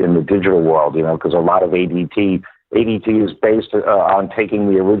in the digital world, because a lot of ADT is based on taking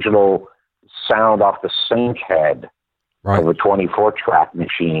the original sound off the sync head of a 24-track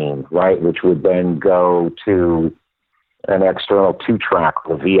machine, right, which would then go to an external 2-track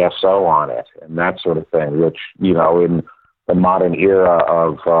with VSO on it and that sort of thing, which, in the modern era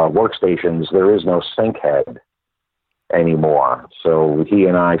of workstations, there is no sync head anymore. So he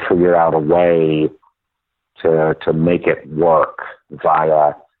and I figured out a way to make it work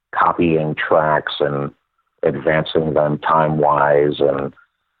via copying tracks and advancing them time-wise, and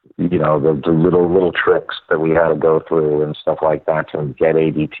the little tricks that we had to go through and stuff like that to get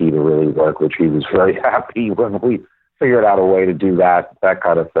ADT to really work, which he was very happy when we figured out a way to do that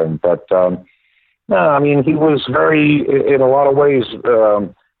kind of thing. But no, I mean, he was in a lot of ways,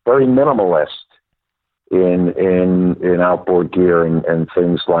 very minimalist in outboard gear and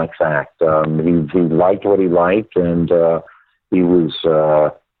things like that. He liked what he liked, and he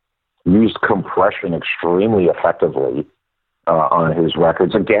was used compression extremely effectively on his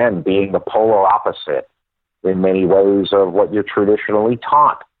records. Again, being the polar opposite in many ways of what you're traditionally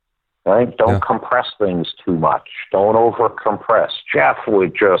taught. Right? Don't compress things too much. Don't over compress. Geoff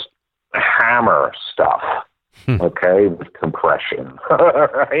would just hammer stuff, okay, with compression,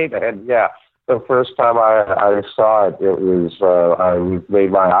 right? And the first time I saw it, it was, I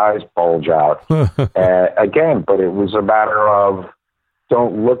made my eyes bulge out. Again, but it was a matter of,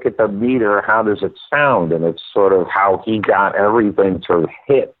 don't look at the meter, how does it sound? And it's sort of how he got everything to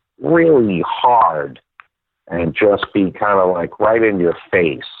hit really hard and just be kind of like right in your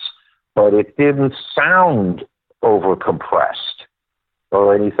face. But it didn't sound over compressed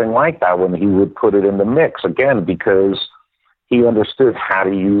or anything like that when he would put it in the mix, again, because he understood how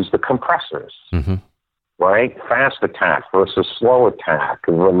to use the compressors, right? Fast attack versus slow attack,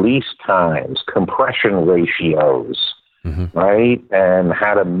 release times, compression ratios, right? And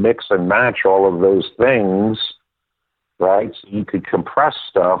how to mix and match all of those things, right? So you could compress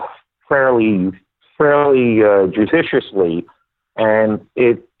stuff fairly judiciously, and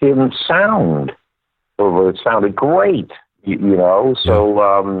it didn't sound over. It sounded great,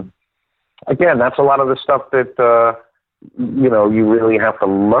 So, again, that's a lot of the stuff that, you really have to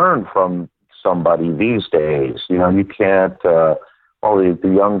learn from somebody these days. You can't, all the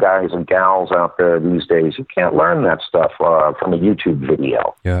young guys and gals out there these days, you can't learn that stuff from a YouTube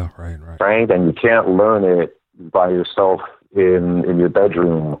video. Yeah, right. Right? And you can't learn it by yourself in your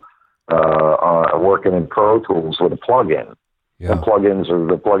bedroom working in Pro Tools with a plugin. Yeah. The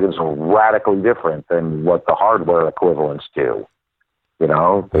plugins are radically different than what the hardware equivalents do.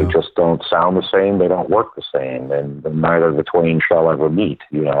 They just don't sound the same. They don't work the same, and neither the twain shall ever meet.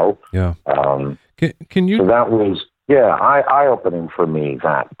 Yeah. Can you? So that was eye-opening for me.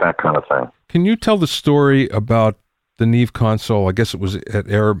 That kind of thing. Can you tell the story about the Neve console? I guess it was at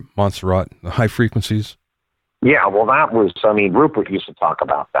Air Montserrat, the high frequencies. Yeah. Well, that was. I mean, Rupert used to talk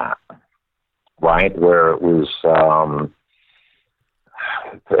about that, right? Where it was.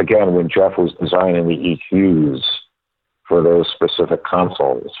 Again, when Geoff was designing the EQs for those specific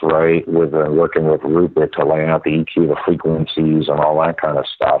consoles, right, with working with Rupert to lay out the EQ, the frequencies, and all that kind of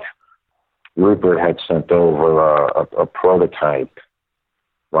stuff, Rupert had sent over a prototype,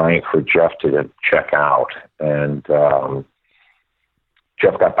 right, for Geoff to check out. And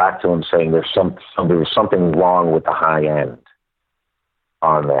Geoff got back to him saying there was something wrong with the high end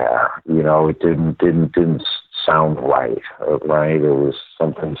on there. It didn't sound right. Right? It was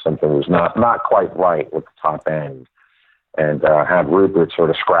something was not quite right with the top end, and had Rupert sort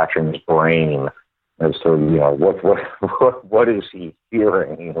of scratching his brain as to what is he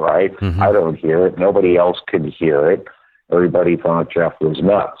hearing? Right? Mm-hmm. I don't hear it. Nobody else could hear it. Everybody thought Geoff was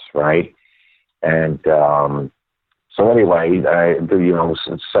nuts. Right? And so anyway, I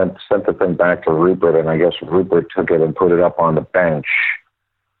sent the thing back to Rupert, and I guess Rupert took it and put it up on the bench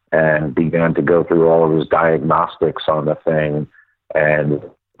and began to go through all of his diagnostics on the thing, and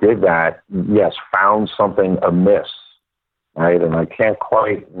did that. Yes, found something amiss, right? And I can't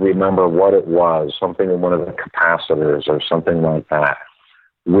quite remember what it was. Something in one of the capacitors or something like that,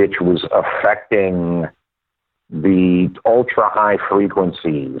 which was affecting the ultra high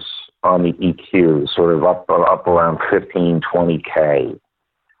frequencies on the EQ, sort of up around 15, 20K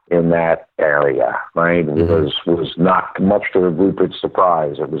in that area, right? Mm-hmm. Was not, much to Rupert's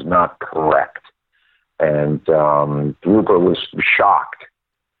surprise, it was not correct. And Rupert was shocked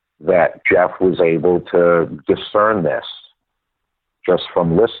that Geoff was able to discern this just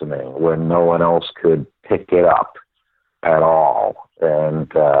from listening when no one else could pick it up at all.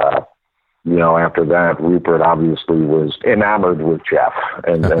 And, after that, Rupert obviously was enamored with Geoff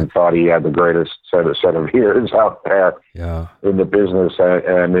and thought he had the greatest set of ears out there in the business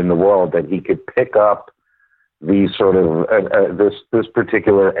and in the world, that he could pick up these sort of this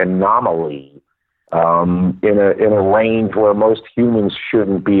particular anomaly in a range where most humans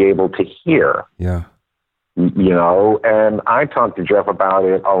shouldn't be able to hear. Yeah. And I talked to Geoff about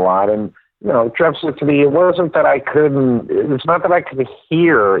it a lot, and Geoff said to me, it's not that I could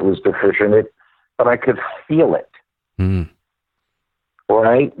hear it was deficient, but I could feel it. Mm.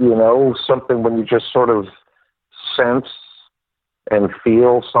 Right? Something when you just sort of sense and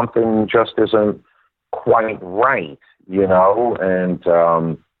feel something just isn't quite right, and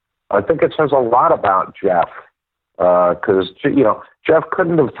I think it says a lot about Geoff, because, Geoff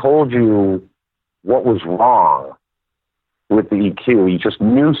couldn't have told you what was wrong with the EQ. He just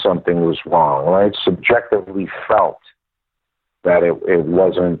knew something was wrong, right? Subjectively felt that it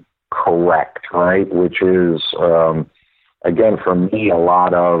wasn't correct, right? Which is, again, for me, a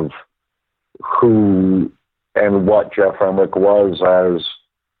lot of who and what Geoff Emerick was as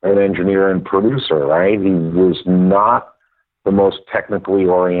an engineer and producer, right? He was not the most technically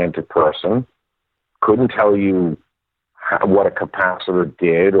oriented person, couldn't tell you what a capacitor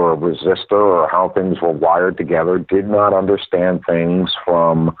did or a resistor or how things were wired together, did not understand things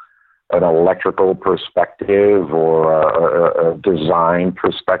from an electrical perspective or a design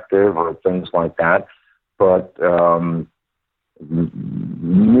perspective or things like that, but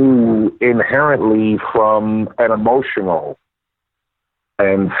knew inherently from an emotional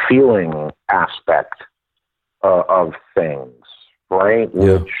and feeling aspect of things, right?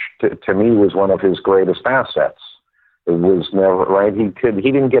 Yeah. Which to me was one of his greatest assets. It was never, right? He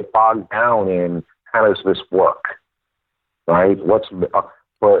didn't get bogged down in how does this work, right? But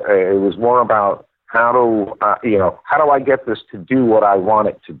it was more about how do I get this to do what I want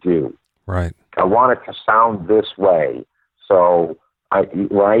it to do? Right. I want it to sound this way. So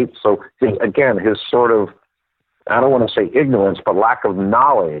So again, his sort of, I don't want to say ignorance, but lack of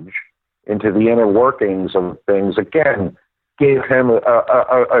knowledge into the inner workings of things, again, gave him as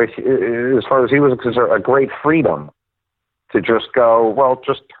far as he was concerned, a great freedom to just go, well,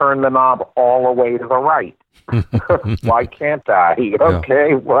 just turn the knob all the way to the right. Why can't I?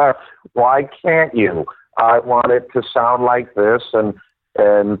 Okay, well, why can't you? I want it to sound like this, and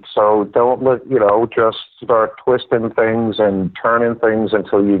so don't just start twisting things and turning things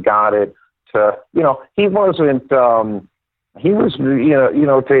until you got it to, he wasn't, he was, to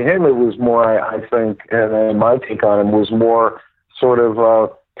him it was more, I think, and my take on him was more sort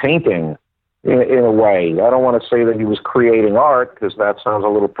of painting in a way. I don't want to say that he was creating art because that sounds a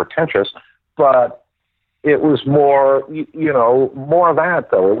little pretentious, but it was more, more of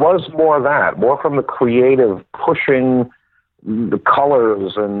that, though. It was more of that, more from the creative, pushing the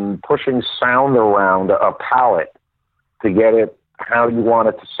colors and pushing sound around a palette to get it how you want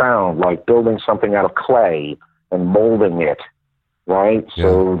it to sound, like building something out of clay and molding it, right? Yeah.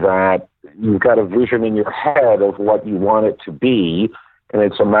 So that you've got a vision in your head of what you want it to be, and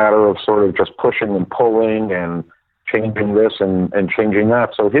it's a matter of sort of just pushing and pulling and changing this and changing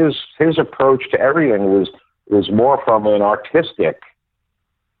that. So his approach to everything was more from an artistic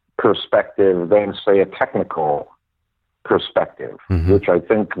perspective than, say, a technical perspective, which I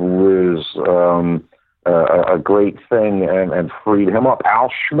think was a great thing and freed him up. Al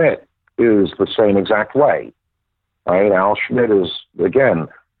Schmidt is the same exact way. right? Al Schmidt is, again,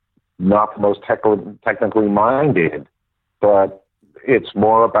 not the most technically minded, but it's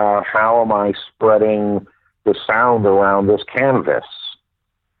more about how am I spreading the sound around this canvas?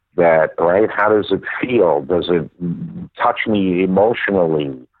 That, right? How does it feel? Does it touch me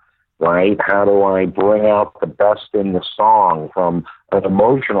emotionally? Right? How do I bring out the best in the song from an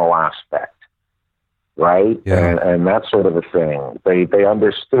emotional aspect? Right? Yeah. And that sort of a thing. They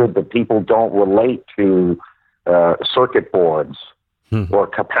understood that people don't relate to circuit boards or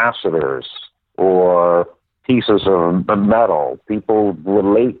capacitors or pieces of metal. People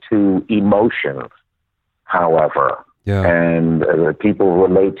relate to emotion, however. Yeah. And people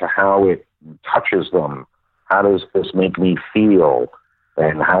relate to how it touches them. How does this make me feel?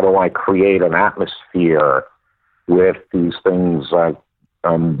 And how do I create an atmosphere with these things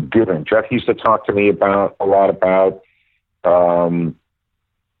I'm given? Geoff used to talk to me a lot about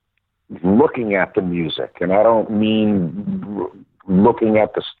looking at the music. And I don't mean looking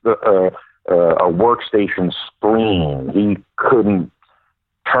at a workstation screen. He couldn't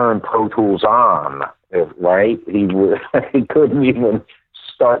turn Pro Tools on, right? He couldn't even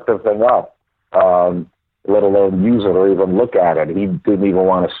start the thing up, let alone use it or even look at it. He didn't even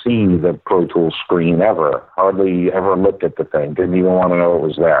want to see the Pro Tools screen ever. Hardly ever looked at the thing. Didn't even want to know it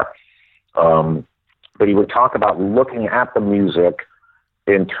was there. But he would talk about looking at the music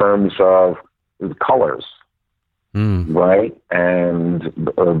in terms of the colors, right? And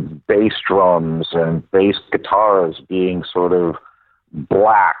bass drums and bass guitars being sort of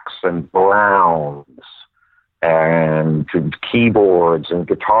blacks and browns, and keyboards and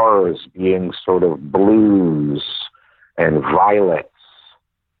guitars being sort of blues and violets,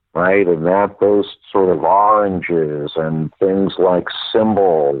 right? And that those sort of oranges and things like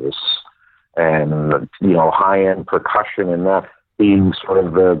cymbals and, high-end percussion, and that being sort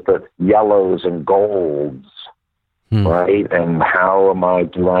of the yellows and golds, right? And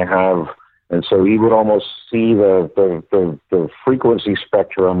and so he would almost see the frequency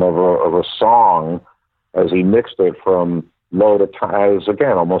spectrum of a song as he mixed it from low to high,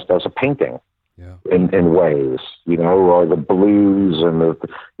 again, almost as a painting. Yeah. In ways, or the blues and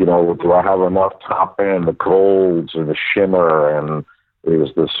do I have enough top end, the golds and the shimmer, and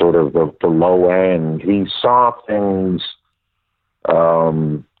there's the sort of the low end. He saw things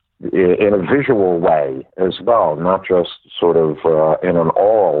in a visual way as well, not just sort of in an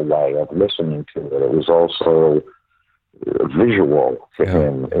oral way of listening to it. It was also visual to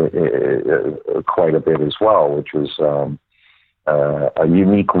him quite a bit as well, which was a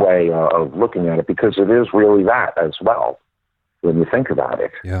unique way of looking at it, because it is really that as well when you think about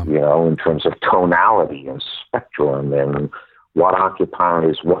it, in terms of tonality and spectrum and what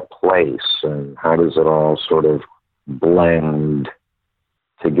occupies what place and how does it all sort of blend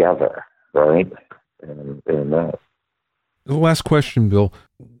together, right? And that. The last question, Bill.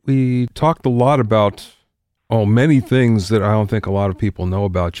 We talked a lot about many things that I don't think a lot of people know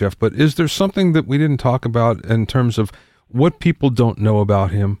about Geoff, but is there something that we didn't talk about in terms of what people don't know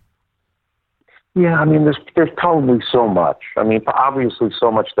about him? Yeah, I mean, there's probably so much. I mean, obviously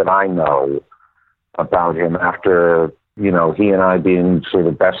so much that I know about him after, he and I being sort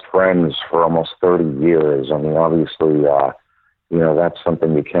of best friends for almost 30 years. I mean, obviously, that's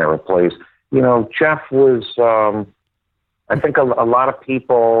something you can't replace. Geoff was, I think a lot of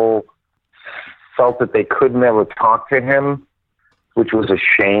people felt that they could never talk to him, which was a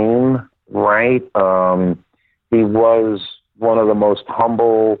shame, right? He was one of the most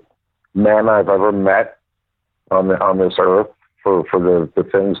humble men I've ever met on this earth for the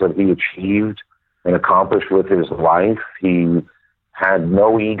things that he achieved and accomplished with his life. He had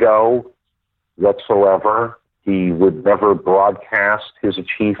no ego whatsoever. He would never broadcast his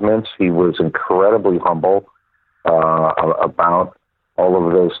achievements. He was incredibly humble about all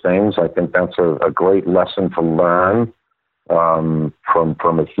of those things. I think that's a great lesson to learn from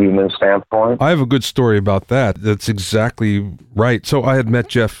a human standpoint. I have a good story about that. That's exactly right. So I had met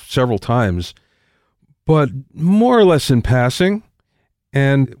Geoff several times, but more or less in passing.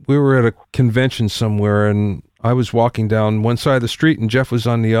 And we were at a convention somewhere, and I was walking down one side of the street, and Geoff was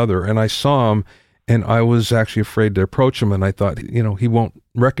on the other. And I saw him, and I was actually afraid to approach him. And I thought, he won't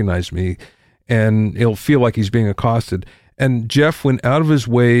recognize me, and he'll feel like he's being accosted. And Geoff went out of his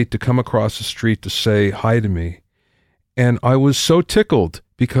way to come across the street to say hi to me. And I was so tickled,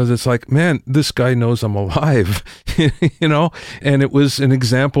 because it's like, man, this guy knows I'm alive, and it was an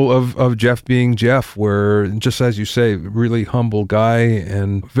example of Geoff being Geoff, where, just as you say, really humble guy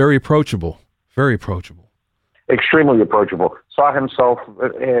and very approachable. Extremely approachable. Saw himself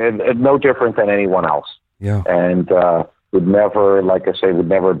no different than anyone else. Yeah. And would never, like I say, would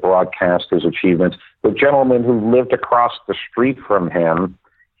never broadcast his achievements. The gentleman who lived across the street from him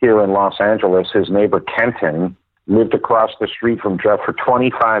here in Los Angeles, his neighbor Kenton, lived across the street from Geoff for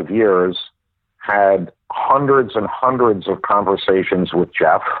 25 years, had hundreds and hundreds of conversations with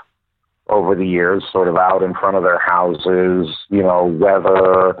Geoff over the years, sort of out in front of their houses,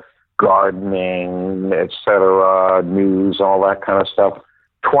 weather, gardening, etc., news, all that kind of stuff.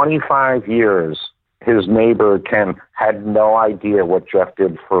 25 years, his neighbor Ken had no idea what Geoff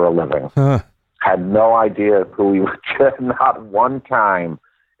did for a living. Had no idea who he was. Not one time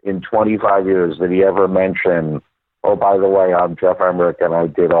in 25 years did he ever mention, oh, by the way, I'm Geoff Emerick and I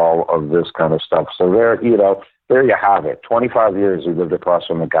did all of this kind of stuff. So there you have it. 25 years he lived across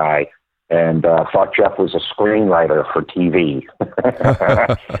from the guy and thought Geoff was a screenwriter for TV,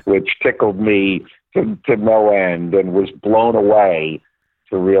 which tickled me to no end, and was blown away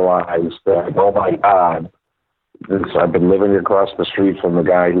to realize that, oh my God, I've been living across the street from the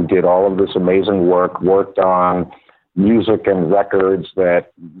guy who did all of this amazing work, worked on music and records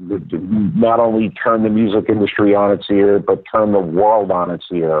that not only turned the music industry on its ear, but turned the world on its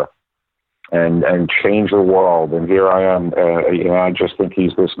ear and changed the world. And here I am, I just think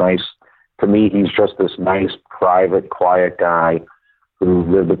he's this nice, to me, he's just this nice, private, quiet guy who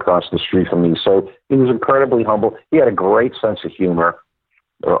lived across the street from me. So he was incredibly humble. He had a great sense of humor.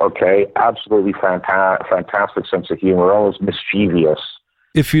 Okay, absolutely fantastic sense of humor, almost mischievous.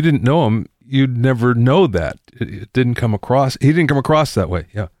 If you didn't know him, you'd never know that. It didn't come across. He didn't come across that way.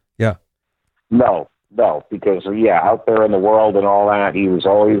 Yeah. No, because out there in the world and all that, he was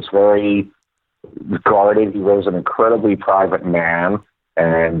always very guarded. He was an incredibly private man,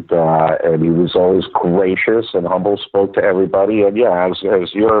 and he was always gracious and humble. Spoke to everybody, and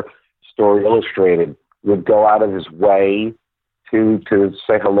as your story illustrated, would go out of his way to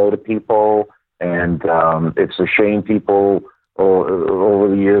say hello to people. And it's a shame people over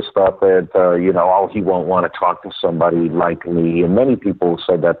the years thought that, he won't want to talk to somebody like me. And many people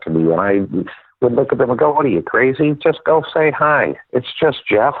said that to me. And I would look at them and go, what are you, crazy? Just go say hi. It's just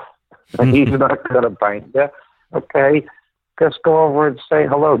Geoff. He's not going to bite you. Okay? Just go over and say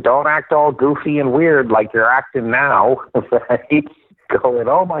hello. Don't act all goofy and weird like you're acting now. Right? Going,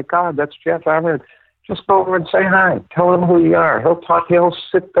 oh, my God, that's Geoff Emerick. Just go over and say hi. Tell him who you are. He'll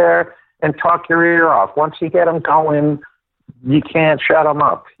sit there and talk your ear off. Once you get him going, you can't shut him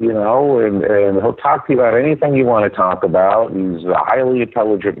up, and he'll talk to you about anything you want to talk about. He's a highly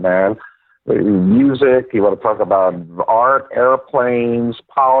intelligent man. Music, you want to talk about art, airplanes,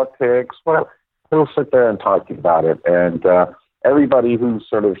 politics, whatever. He'll sit there and talk to you about it. And everybody who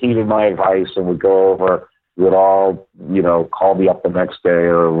sort of heeded my advice and would go over would all, call me up the next day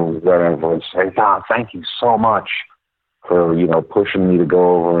or whatever and say, God, thank you so much for, pushing me to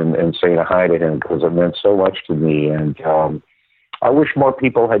go over and say hi to him, because it meant so much to me. And I wish more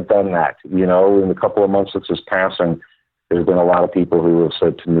people had done that. In the couple of months since his passing, there's been a lot of people who have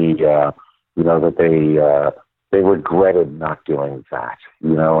said to me, that they regretted not doing that,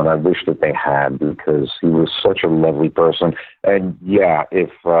 and I wish that they had, because he was such a lovely person. And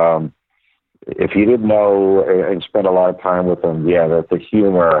if you didn't know and spend a lot of time with him, that the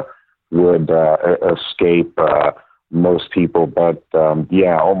humor would escape most people, but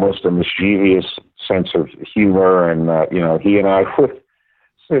almost a mischievous sense of humor. And he and I would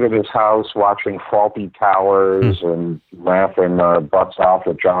sit at his house watching Faulty Towers and laughing our butts off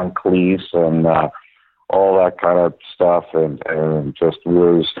at John Cleese and all that kind of stuff. And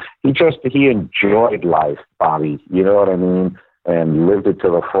he enjoyed life, Bobby. You know what I mean? And lived it to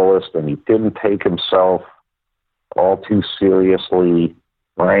the fullest, and he didn't take himself all too seriously,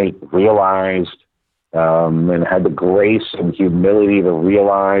 right? Realized and had the grace and humility to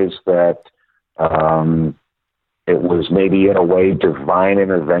realize that it was maybe in a way divine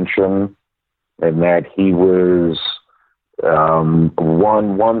intervention, and that he was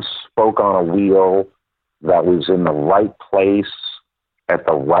one spoke on a wheel that was in the right place at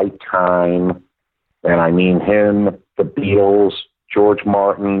the right time. And I mean him, the Beatles, George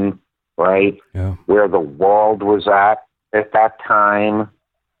Martin, right? Yeah. Where the world was at that time,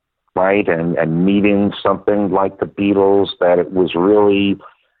 right? And meeting something like the Beatles, that it was really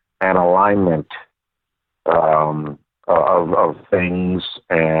an alignment of things,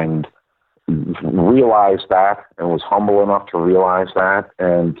 and realized that, and was humble enough to realize that,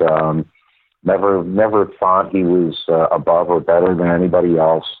 and never thought he was above or better than anybody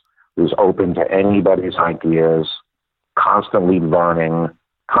else. Was open to anybody's ideas, constantly learning,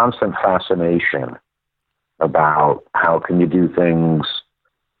 constant fascination about how can you do things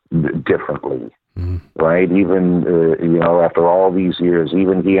differently, right? Even, after all these years,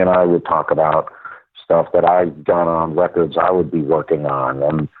 even he and I would talk about stuff that I've done on records I would be working on.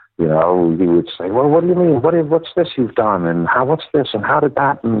 And, you know, he would say, well, what do you mean? What's this you've done? And what's this? And how did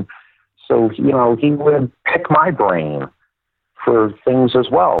that? And so, you know, he would pick my brain for things as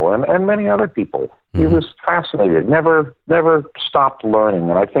well, and many other people. He was fascinated, never stopped learning.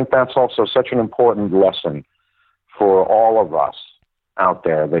 And I think that's also such an important lesson for all of us out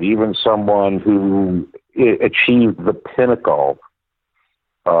there, that even someone who achieved the pinnacle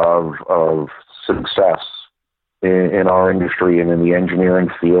of success in our industry and in the engineering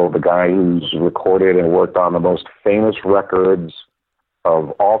field, the guy who's recorded and worked on the most famous records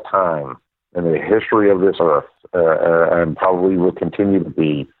of all time in the history of this earth, and probably will continue to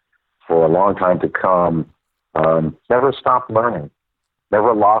be for a long time to come, never stopped learning,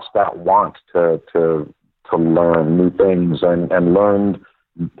 never lost that want to learn new things, and learned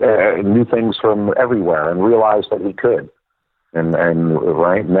new things from everywhere, and realized that he could. And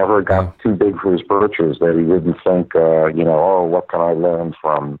right, never got too big for his britches, that he didn't think, you know, oh, what can I learn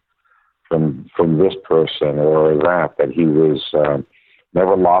from this person or that he was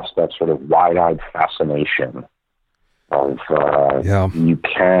never lost that sort of wide-eyed fascination of you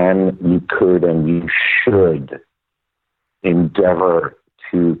can, you could, and you should endeavor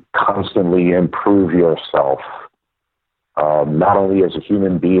to constantly improve yourself, not only as a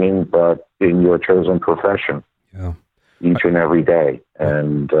human being, but in your chosen profession. Yeah. Each and every day.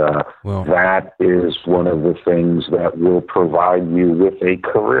 And that is one of the things that will provide you with a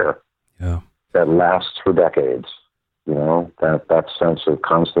career that lasts for decades. You know, that sense of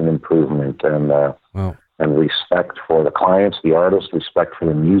constant improvement and respect for the clients, the artists, respect for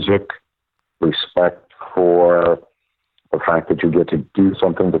the music, respect for the fact that you get to do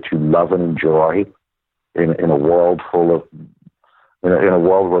something that you love and enjoy in a world full of, in a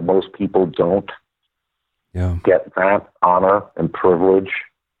world where most people don't get that honor and privilege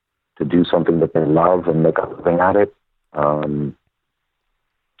to do something that they love and make a living at it.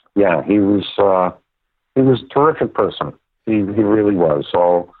 He was a terrific person. He really was.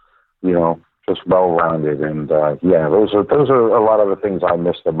 All, you know, just well-rounded. And those are a lot of the things I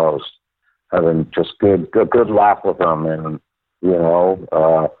miss the most. Having just good laugh with him, and you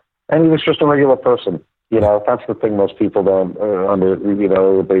know, and he was just a regular person. You know, that's the thing most people don't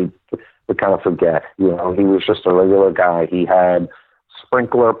they kind of forget. You know, he was just a regular guy. He had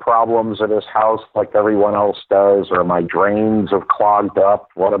sprinkler problems at his house like everyone else does, or my drains have clogged up.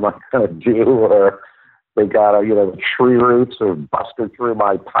 What am I going to do? Or they got the tree roots have busted through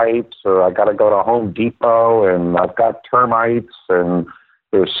my pipes, or I got to go to Home Depot and I've got termites and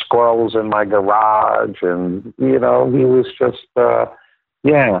there's squirrels in my garage. And, you know, he was just,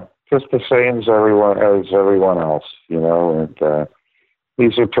 just the same as everyone else, you know, and,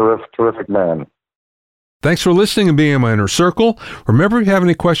 he's a terrific man. Thanks for listening and being in my inner circle. Remember, if you have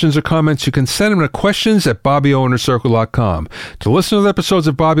any questions or comments, you can send them to questions@BobbyOInnerCircle.com. To listen to the episodes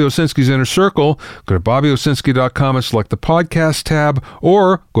of Bobby Owsinski's Inner Circle, go to BobbyOwsinski.com and select the podcast tab,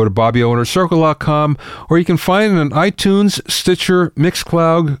 or go to BobbyOInnerCircle.com, or you can find it on iTunes, Stitcher,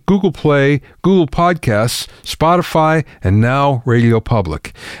 Mixcloud, Google Play, Google Podcasts, Spotify, and now Radio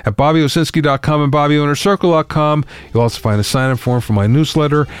Public. At BobbyOwsinski.com and BobbyOInnerCircle.com, you'll also find a sign-up form for my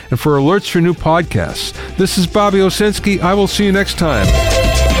newsletter and for alerts for new podcasts. This is Bobby Owsinski. I will see you next time.